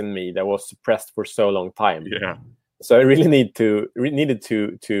things in me that was suppressed for so long time. Yeah. So I really needed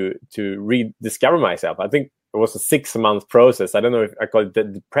to rediscover myself. I think it was a 6-month process. I don't know if I call it the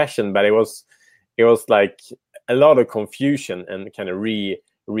depression, but it was like a lot of confusion and kind of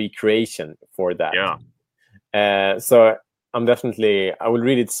recreation for that. Yeah. So I will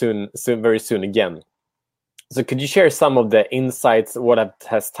read it soon, very soon again. So could you share some of the insights, what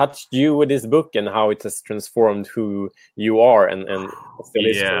has touched you with this book, and how it has transformed who you are and still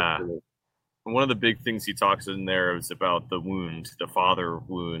is? Yeah. One of the big things he talks in there is about the wound, the father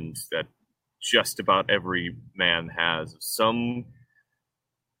wound, that just about every man has. Some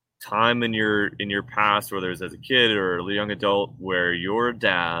time in your past, whether it's as a kid or a young adult, where your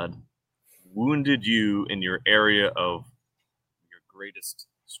dad wounded you in your area of your greatest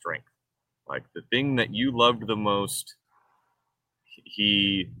strength. Like, the thing that you loved the most,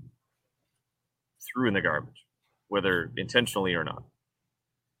 he threw in the garbage, whether intentionally or not.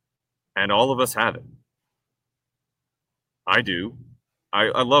 And all of us have it. I do.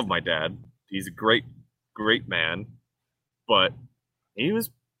 I love my dad. He's a great, great man, but he was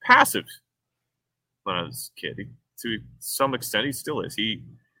passive when I was a kid. To some extent, he still is. He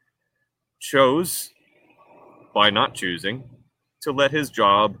chose, by not choosing, to let his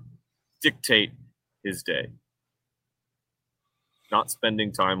job dictate his day. Not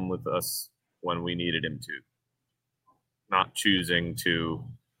spending time with us when we needed him to. Not choosing to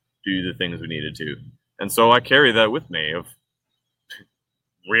do the things we needed to. And so I carry that with me, of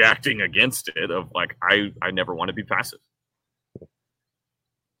reacting against it, of like, I never want to be passive.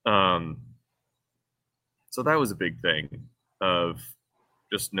 So that was a big thing, of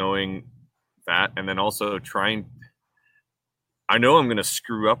just knowing that, and then also I know I'm going to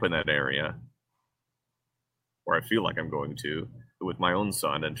screw up in that area, or I feel like I'm going to, with my own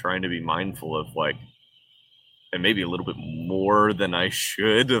son, and trying to be mindful of, like, and maybe a little bit more than I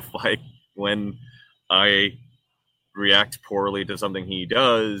should, if when I react poorly to something he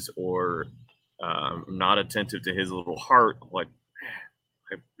does, or not attentive to his little heart. Like,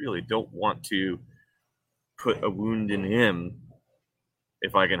 I really don't want to put a wound in him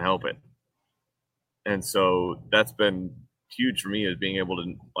if I can help it. And so that's been huge for me, is being able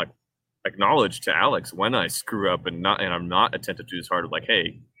to like acknowledge to Alex when I screw up and I'm not attentive to his heart, of like,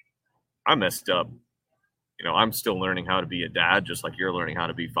 hey, I messed up. I'm still learning how to be a dad, just like you're learning how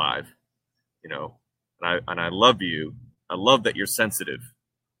to be 5. And I love you. I love that you're sensitive.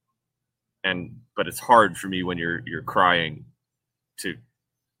 But it's hard for me when you're crying to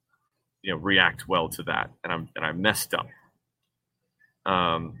react well to that, and I messed up.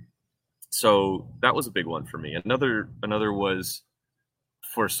 So that was a big one for me. Another was,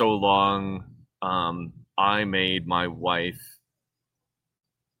 for so long, I made my wife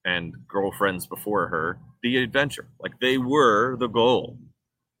and girlfriends before her the adventure. Like, they were the goal.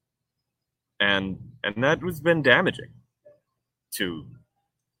 And that has been damaging to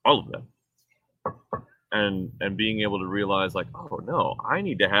all of them. And being able to realize, like, oh no, I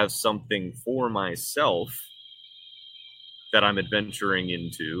need to have something for myself that I'm adventuring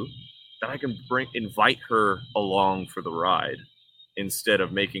into, that I can invite her along for the ride, instead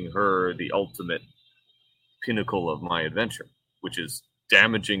of making her the ultimate pinnacle of my adventure, which is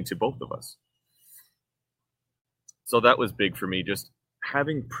damaging to both of us. So that was big for me, just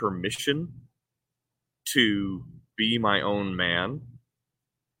having permission to be my own man,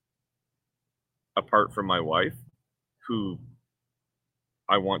 apart from my wife, who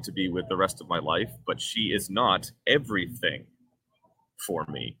I want to be with the rest of my life, but she is not everything for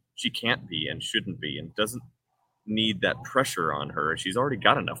me. She can't be and shouldn't be, and doesn't need that pressure on her. She's already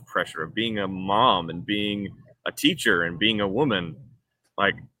got enough pressure of being a mom and being a teacher and being a woman.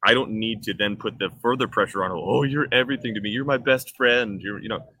 Like, I don't need to then put the further pressure on her. Oh, you're everything to me. You're my best friend.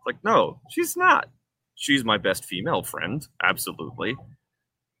 Like, no, she's not. She's my best female friend, absolutely.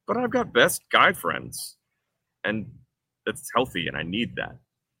 But I've got best guy friends, and that's healthy, and I need that.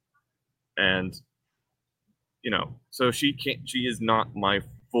 And, so she is not my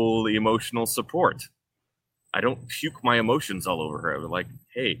full emotional support. I don't puke my emotions all over her. I'm like,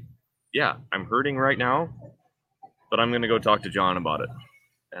 hey, yeah, I'm hurting right now, but I'm going to go talk to John about it,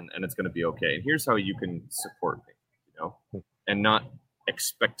 and it's going to be okay. And here's how you can support me, and not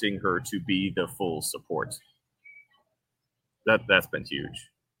expecting her to be the full support. That's been huge.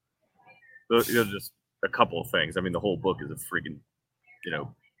 Just a couple of things. I mean, the whole book is a freaking,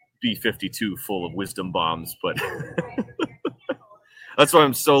 B-52 full of wisdom bombs, but that's why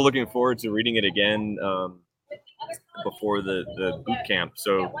I'm so looking forward to reading it again before the boot camp.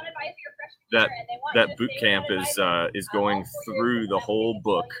 So that boot camp is going through the whole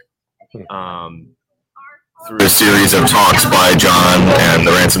book, through a series of talks by John and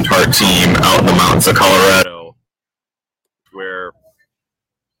the Ransomed Heart team out in the mountains of Colorado, where,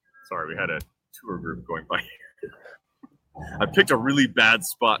 sorry, we had a tour group going by here. I picked a really bad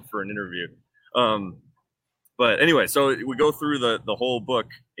spot for an interview. But anyway, so we go through the whole book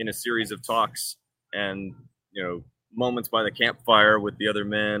in a series of talks, and, moments by the campfire with the other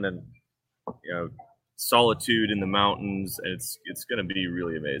men, and, solitude in the mountains. And it's going to be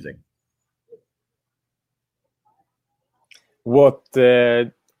really amazing.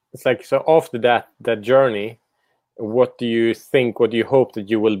 It's like, so after that journey, what do you think, what do you hope that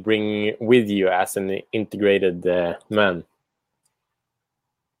you will bring with you as an integrated man?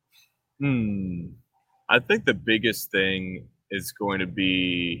 I think the biggest thing is going to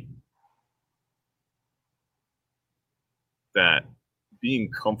be that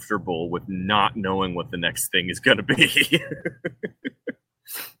being comfortable with not knowing what the next thing is going to be.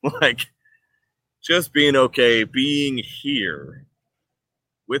 Like, just being okay, being here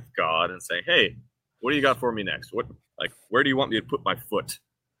with God and say, hey, what do you got for me next? Where do you want me to put my foot?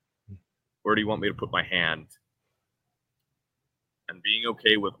 Where do you want me to put my hand? And being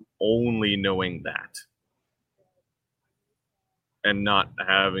okay with only knowing that, and not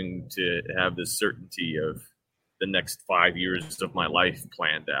having to have the certainty of the next 5 years of my life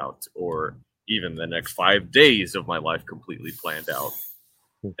planned out, or even the next 5 days of my life completely planned out,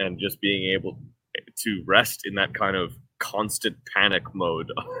 and just being able to rest in that kind of constant panic mode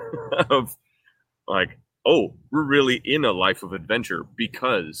of like, oh, we're really in a life of adventure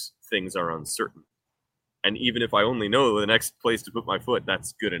because things are uncertain. And even if I only know the next place to put my foot,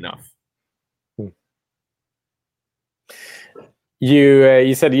 that's good enough.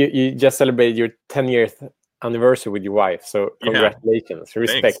 You said you just celebrated your 10th anniversary with your wife, so congratulations. Yeah.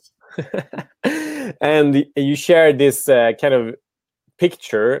 Respect. And you shared this kind of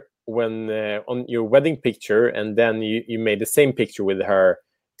picture when on your wedding picture, and then you made the same picture with her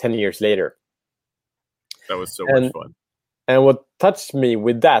 10 years later. That was so much fun. And what touched me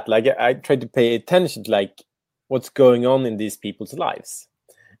with that, like I tried to pay attention to like what's going on in these people's lives.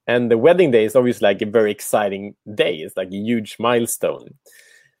 And the wedding day is obviously like a very exciting day. It's like a huge milestone.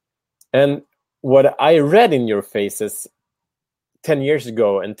 And what I read in your faces 10 years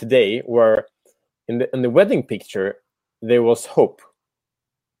ago and today were in the wedding picture, there was hope.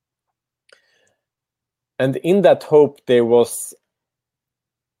 And in that hope, there was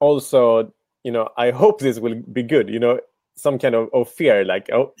also, I hope this will be good, some kind of fear, like,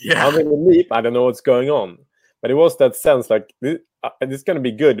 oh, Yeah. I'm going to leap, I don't know what's going on. But it was that sense, like, this is going to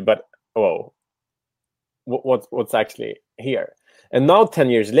be good, but, oh, what's actually here? And now 10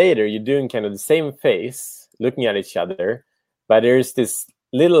 years later, you're doing kind of the same face, looking at each other, but there's this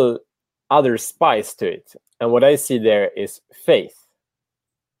little other spice to it. And what I see there is faith.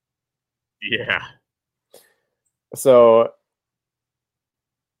 Yeah. So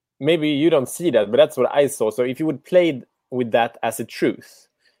maybe you don't see that, but that's what I saw. So if you would play with that as a truth,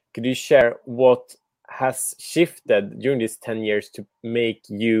 could you share what has shifted during these 10 years to make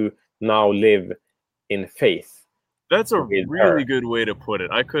you now live in faith? That's a really good way to put it.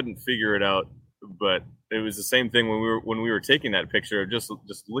 I couldn't figure it out, but it was the same thing when we were taking that picture, just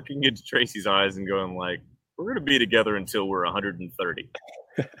looking into Tracy's eyes and going like, we're going to be together until we're 130.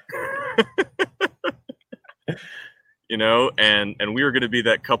 And we were going to be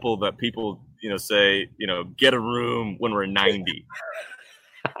that couple that people, say, get a room when we're 90.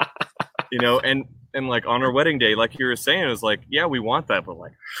 And like on our wedding day, like you were saying, it was like, yeah, we want that, but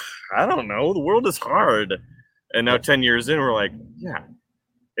like, I don't know, the world is hard. And now 10 years in, we're like, yeah,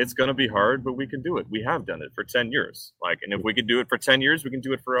 it's going to be hard, but we can do it. We have done it for 10 years. Like, and if we can do it for 10 years, we can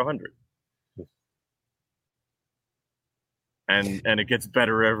do it for 100. And it gets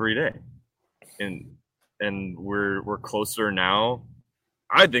better every day. And we're closer now.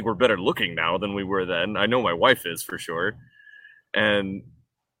 I think we're better looking now than we were then. I know my wife is for sure. And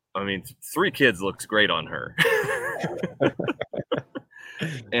I mean, 3 kids looks great on her.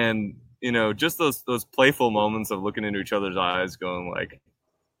 And, just those playful moments of looking into each other's eyes going like,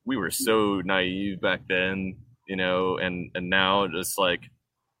 we were so naive back then, and now just like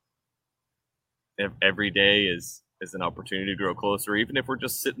every day is an opportunity to grow closer, even if we're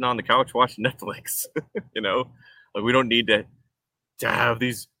just sitting on the couch watching Netflix. Like we don't need to have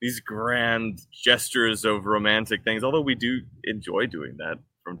these grand gestures of romantic things, although we do enjoy doing that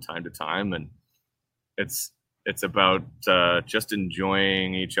from time to time. And it's about just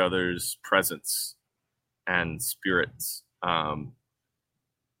enjoying each other's presence and spirits.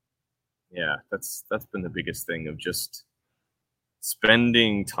 Yeah, that's been the biggest thing of just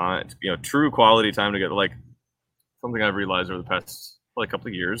spending time, true quality time together. Like something I've realized over the past couple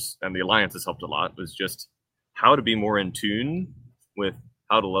of years, and the Alliance has helped a lot, was just how to be more in tune with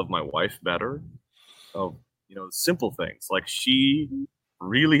how to love my wife better. Of simple things like she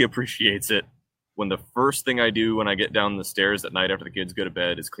really appreciates it when the first thing I do when I get down the stairs at night after the kids go to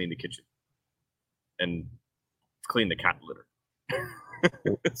bed is clean the kitchen and clean the cat litter.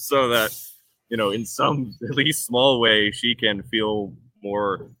 So that, in some at least small way, she can feel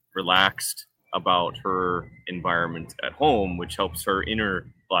more relaxed about her environment at home, which helps her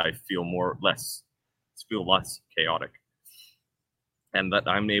inner life feel less chaotic. And that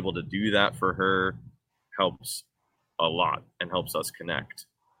I'm able to do that for her helps a lot and helps us connect.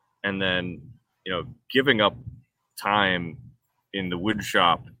 And then, giving up time in the wood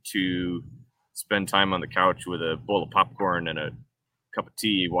shop to spend time on the couch with a bowl of popcorn and a cup of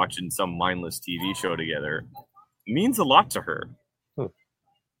tea watching some mindless TV show together means a lot to her.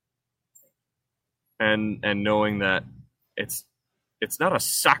 And knowing that it's not a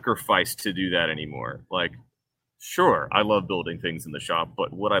sacrifice to do that anymore. Like, sure, I love building things in the shop,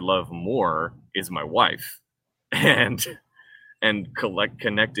 but what I love more is my wife and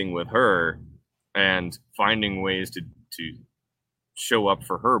connecting with her and finding ways to show up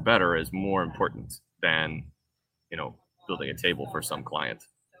for her better is more important than, building a table for some client.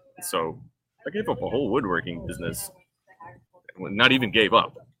 So I gave up a whole woodworking business, not even gave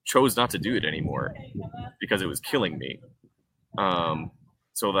up, chose not to do it anymore because it was killing me.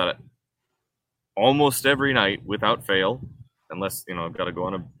 So that almost every night without fail, unless, I've got to go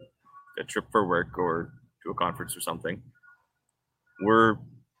on a trip for work or to a conference or something, we're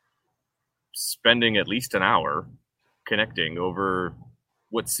spending at least an hour connecting over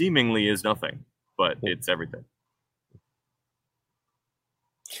what seemingly is nothing, but it's everything.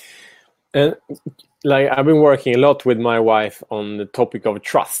 And like I've been working a lot with my wife on the topic of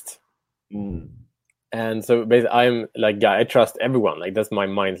trust. And so basically, I'm like, I trust everyone. Like that's my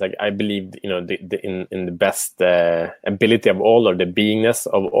mind. Like I believe, in the best ability of all, or the beingness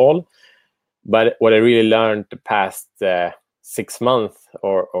of all. But what I really learned the past 6 months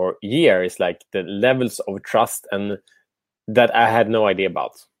or year is like the levels of trust, and that I had no idea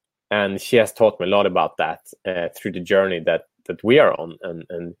about. And she has taught me a lot about that through the journey that we are on,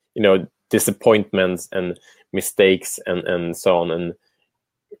 and disappointments and mistakes and so on, and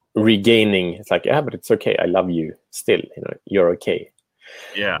regaining. It's like, yeah, but it's okay. I love you still. You're okay.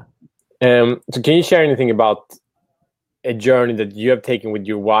 Yeah. So can you share anything about a journey that you have taken with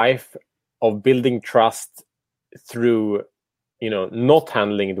your wife of building trust through, not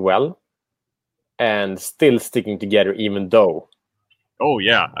handling it well and still sticking together even though? Oh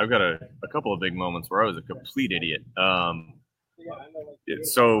yeah, I've got a couple of big moments where I was a complete idiot.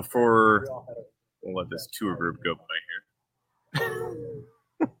 So we'll let this tour group go by here.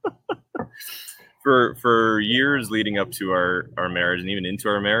 For years leading up to our marriage and even into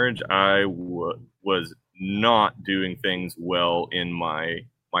our marriage, I was not doing things well in my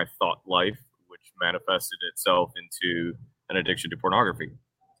thought life, which manifested itself into an addiction to pornography,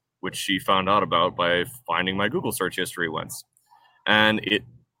 which she found out about by finding my Google search history once. And it,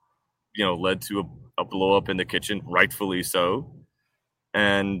 led to a blow up in the kitchen, rightfully so.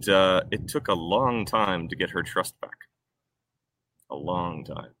 And it took a long time to get her trust back. A long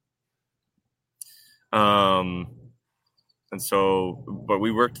time. And so, but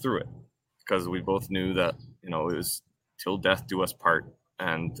we worked through it because we both knew that, it was till death do us part.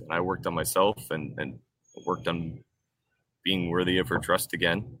 And I worked on myself and worked on being worthy of her trust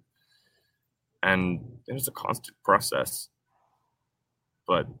again. And it was a constant process,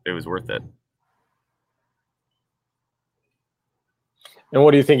 but it was worth it. And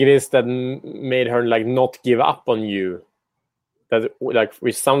what do you think it is that made her like not give up on you? That like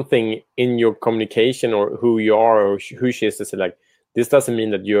with something in your communication or who you are or who she is, to say like, this doesn't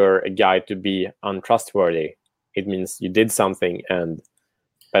mean that you're a guy to be untrustworthy. It means you did something,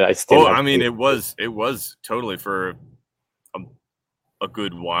 but I still. It was totally for a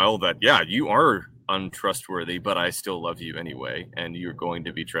good while that, yeah, you are untrustworthy, but I still love you anyway, and you're going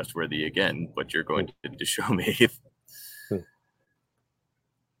to be trustworthy again, but you're going to show me.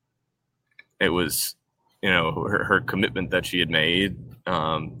 It was, her commitment that she had made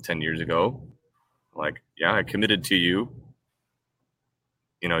 10 years ago. Like, yeah, I committed to you.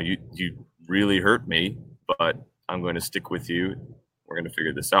 You really hurt me, but I'm going to stick with you. We're going to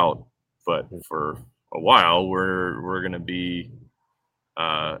figure this out. But for a while, we're going to be,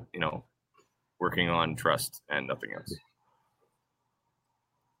 working on trust and nothing else.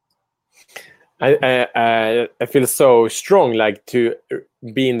 I feel so strong, like to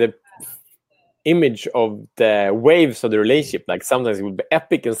be in the image of the waves of the relationship. Like sometimes it will be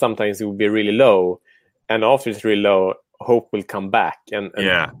epic and sometimes it will be really low, and after it's really low, hope will come back, and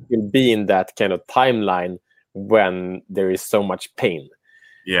you'll be in that kind of timeline when there is so much pain.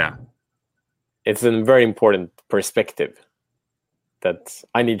 Yeah, it's a very important perspective that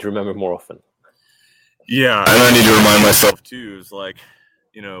I need to remember more often. Yeah, and I need to remind myself too, is like,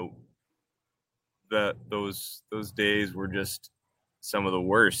 that those days were just some of the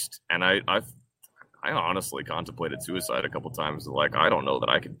worst, and I honestly contemplated suicide a couple times. Like, I don't know that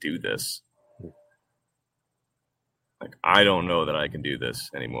I can do this. Like, I don't know that I can do this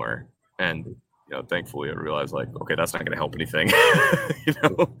anymore. And, thankfully I realized, like, okay, that's not going to help anything.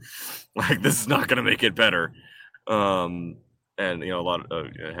 Like, this is not going to make it better. And, a lot of,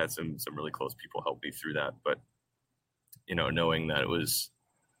 I had some really close people help me through that. But, knowing that it was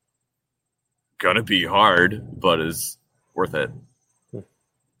going to be hard, but is worth it.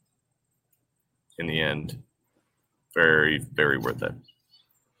 In the end, very, very worth it.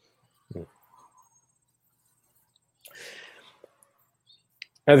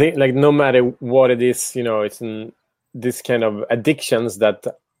 I think, like, no matter what it is, it's in this kind of addictions that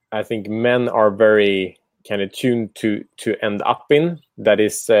I think men are very kind of tuned to end up in. That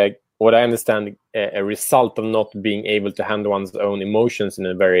is, what I understand, a result of not being able to handle one's own emotions in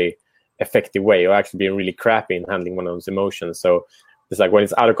a very effective way, or actually being really crappy in handling one's emotions. So it's like when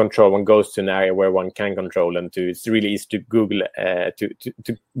it's out of control, one goes to an area where one can control, and it's really easy to Google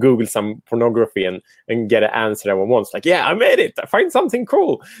to Google some pornography and get an answer that one wants. Like, yeah, I made it. I find something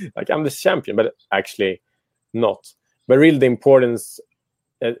cool. Like, I'm the champion, but actually not. But really, the importance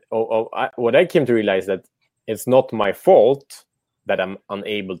of what I came to realize, that it's not my fault that I'm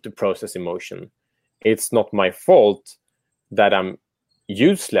unable to process emotion. It's not my fault that I'm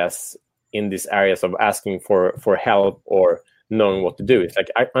useless in these areas of asking for help or knowing what to do. It's like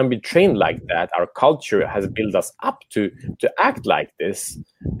I'm being trained like that. Our culture has built us up to act like this,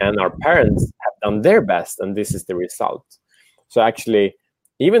 and our parents have done their best, and this is the result. So actually,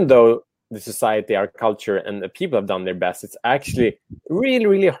 even though the society, our culture, and the people have done their best, it's actually really,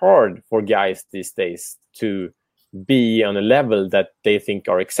 really hard for guys these days to be on a level that they think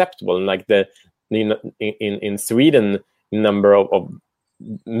are acceptable. And like in Sweden, number of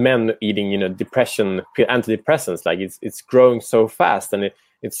men eating depression antidepressants, like it's growing so fast, and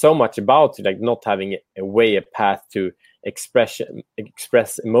it's so much about like not having a path to express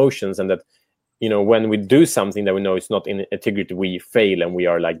emotions, and that when we do something that we know is not in integrity, we fail and we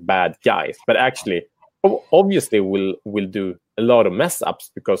are like bad guys. But actually, obviously we'll do a lot of mess ups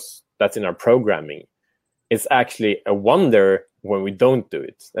because that's in our programming. It's actually a wonder when we don't do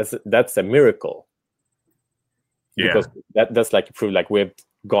it. That's a miracle. Yeah. Because that's like proof like we've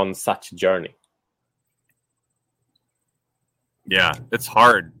gone such a journey. Yeah, it's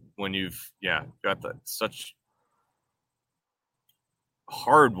hard when you've got that such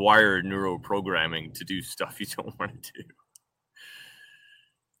hardwired neuroprogramming to do stuff you don't want to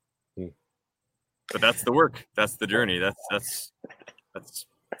do. But that's the work. That's the journey. That's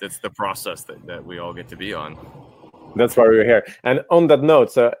the process that we all get to be on. That's why we're here. And on that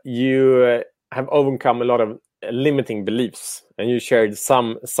note, so you have overcome a lot of limiting beliefs, and you shared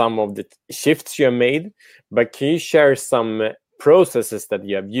some of the shifts you have made. But can you share some processes that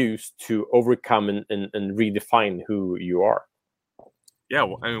you have used to overcome and redefine who you are? Yeah,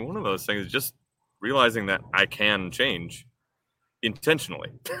 well, I mean, one of those things is just realizing that I can change intentionally.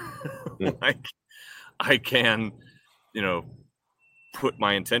 Like I can, put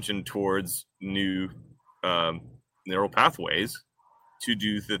my intention towards new neural pathways to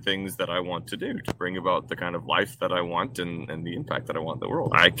do the things that I want to do, to bring about the kind of life that I want and the impact that I want in the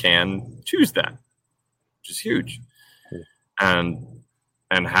world. I can choose that, which is huge. And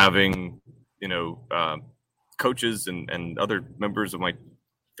having, coaches and other members of my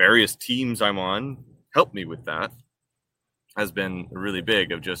various teams I'm on help me with that has been really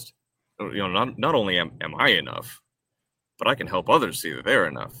big, of just, not only am I enough, but I can help others see that they're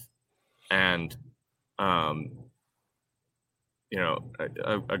enough. And, I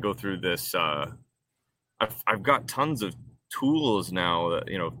go through this, I've got tons of tools now that,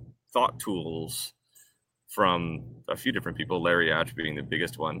 thought tools from a few different people, Larry Atch being the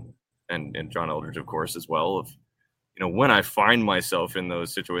biggest one, and John Eldredge, of course, as well, of, when I find myself in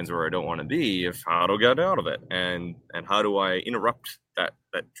those situations where I don't want to be, if how to get out of it, and how do I interrupt that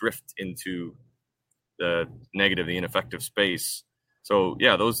drift into the negative, the ineffective space. So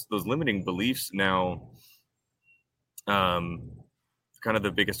yeah, those limiting beliefs now, kind of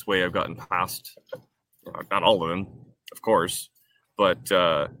the biggest way I've gotten past, not all of them, of course, but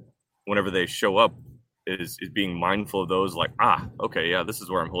whenever they show up, is being mindful of those, like, okay, yeah, this is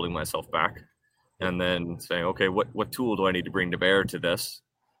where I'm holding myself back. And then saying, okay, what tool do I need to bring to bear to this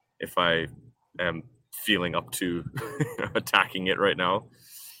if I am feeling up to attacking it right now,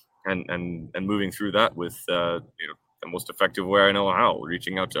 and moving through that with the most effective way I know how,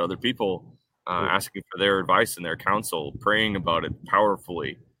 reaching out to other people, asking for their advice and their counsel, praying about it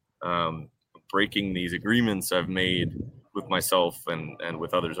powerfully, breaking these agreements I've made with myself and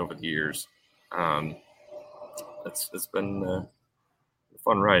with others over the years. It's been a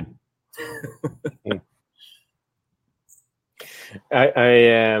fun ride.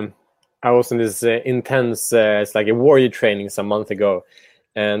 I was in this intense, it's like a warrior training some month ago,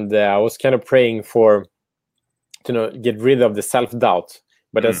 and I was kind of praying for to get rid of the self-doubt.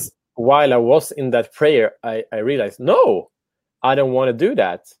 But as while I was in that prayer, I realized, no, I don't want to do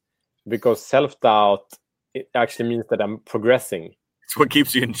that, because self-doubt, it actually means that I'm progressing. It's what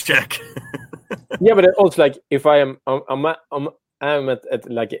keeps you in check. Yeah, but also, like, if I'm at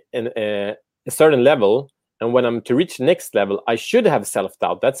like a certain level, and when I'm to reach the next level, I should have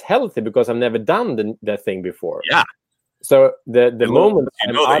self-doubt. That's healthy, because I've never done that thing before. Yeah. So the moment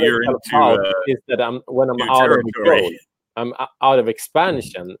I'm out of self-doubt is that when I'm out of control, I'm out of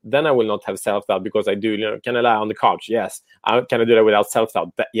expansion, then I will not have self-doubt, because I do, can I lie on the couch? Yes. Can I do that without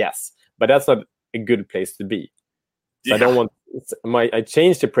self-doubt? Yes. But that's not a good place to be. So yeah. I don't want, I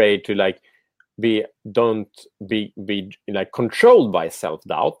changed the prayer to like, don't be like controlled by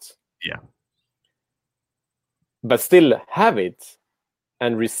self-doubt. Yeah. But still have it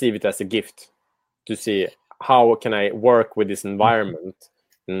and receive it as a gift to see how can I work with this environment.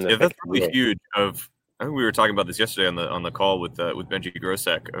 Yeah, that's really huge. I think we were talking about this yesterday on the call with Benji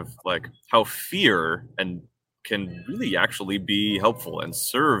Grosek, of like how fear can really actually be helpful and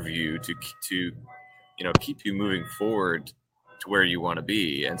serve you to keep you moving forward to where you want to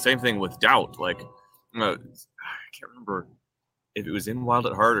be. And same thing with doubt. Like, I can't remember if it was in Wild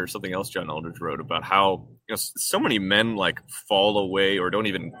at Heart or something else John Eldridge wrote about how so many men like fall away or don't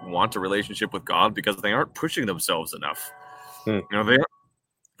even want a relationship with God because they aren't pushing themselves enough.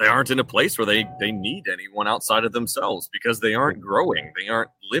 They aren't in a place where they need anyone outside of themselves because they aren't growing, they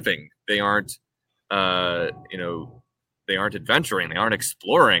aren't living, they aren't they aren't adventuring, they aren't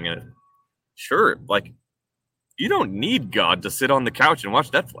exploring. And sure, like, you don't need God to sit on the couch and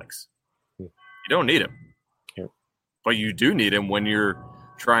watch Netflix. You don't need him. Yeah. But you do need him when you're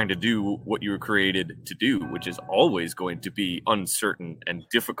trying to do what you were created to do, which is always going to be uncertain and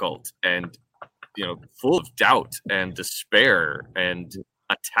difficult and full of doubt and despair and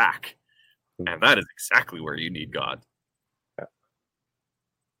attack. And that is exactly where you need God.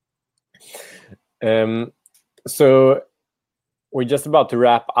 So we're just about to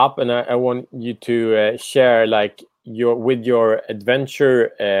wrap up, and I want you to share like your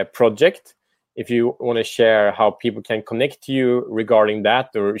adventure project. If you want to share how people can connect to you regarding that,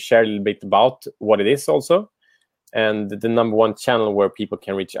 or share a little bit about what it is also, and the number one channel where people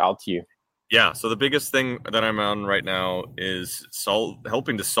can reach out to you. Yeah, so the biggest thing that I'm on right now is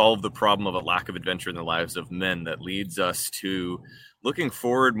helping to solve the problem of a lack of adventure in the lives of men that leads us to looking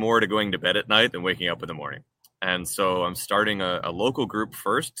forward more to going to bed at night than waking up in the morning. And so I'm starting a local group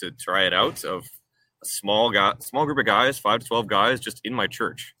first to try it out, of a small group of guys, 5 to 12 guys, just in my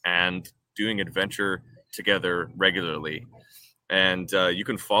church and doing adventure together regularly. And you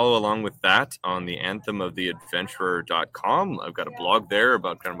can follow along with that on the anthemoftheadventurer.com. I've got a blog there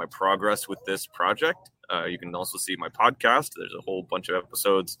about kind of my progress with this project. You can also see my podcast. There's a whole bunch of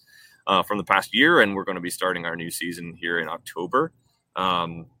episodes from the past year, and we're going to be starting our new season here in October.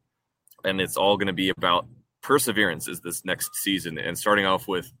 And it's all going to be about perseverance is this next season. And starting off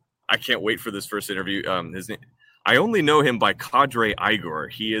with, I can't wait for this first interview. His name, I only know him by Cadre Igor.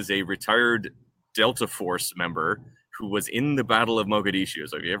 He is a retired Delta Force member who was in the Battle of Mogadishu.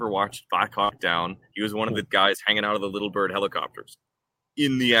 So if you ever watched Black Hawk Down, he was one of the guys hanging out of the Little Bird helicopters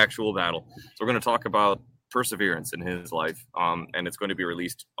in the actual battle. So we're going to talk about perseverance in his life, and it's going to be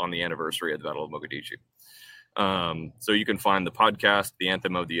released on the anniversary of the Battle of Mogadishu. So you can find the podcast, The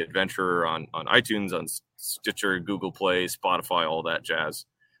Anthem of the Adventurer, on iTunes, on Stitcher, Google Play, Spotify, all that jazz.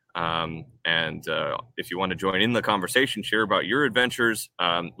 And if you want to join in the conversation, share about your adventures,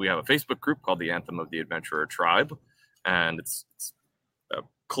 we have a Facebook group called The Anthem of the Adventurer Tribe, and it's a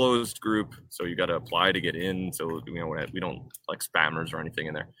closed group, so you got to apply to get in. So we don't like spammers or anything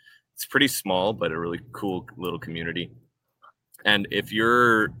in there. It's pretty small, but a really cool little community. And if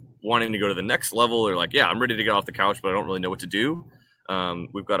you're wanting to go to the next level, or like, yeah, I'm ready to get off the couch, but I don't really know what to do,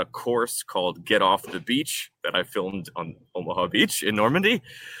 we've got a course called Get Off the Beach that I filmed on Omaha Beach in Normandy.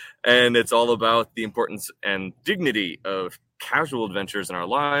 And it's all about the importance and dignity of casual adventures in our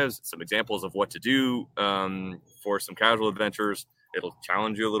lives, some examples of what to do for some casual adventures. It'll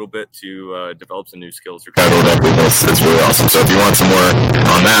challenge you a little bit to develop some new skills for casual adventures. It's really awesome. So if you want some more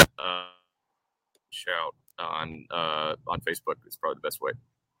on that, shout on Facebook. It's probably the best way.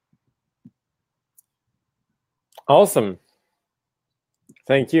 Awesome.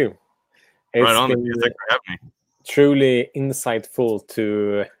 Thank you. It's right on. Thanks for having me. Truly insightful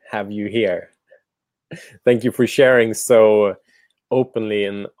to have you here. Thank you for sharing so openly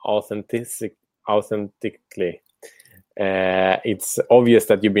and authentically. It's obvious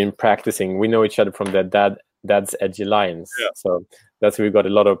that you've been practicing. We know each other from the Dad's Edge Alliance. Yeah. So that's where we got a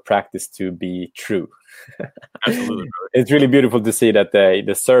lot of practice to be true. Absolutely. It's really beautiful to see that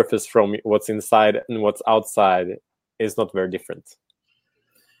the surface from what's inside and what's outside is not very different.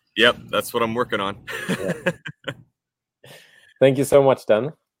 Yep, that's what I'm working on. Yeah. Thank you so much,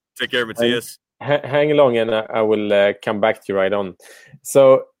 Dan. Take care, Matthias. Hang along, and I will come back to you right on.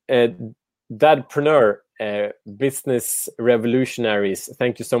 So, Dadpreneur, business revolutionaries,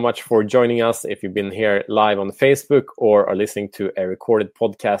 thank you so much for joining us. If you've been here live on Facebook or are listening to a recorded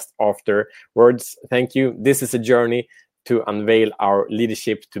podcast afterwards, thank you. This is a journey to unveil our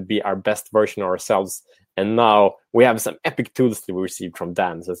leadership to be our best version of ourselves. And now we have some epic tools that we received from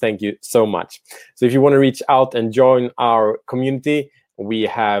Dan. So thank you so much. So if you want to reach out and join our community, we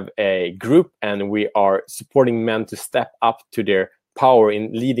have a group and we are supporting men to step up to their power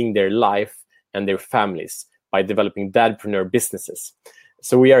in leading their life and their families by developing dadpreneur businesses.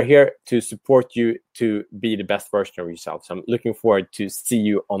 So we are here to support you to be the best version of yourself. So I'm looking forward to see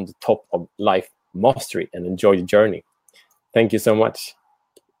you on the top of life mastery and enjoy the journey. Thank you so much.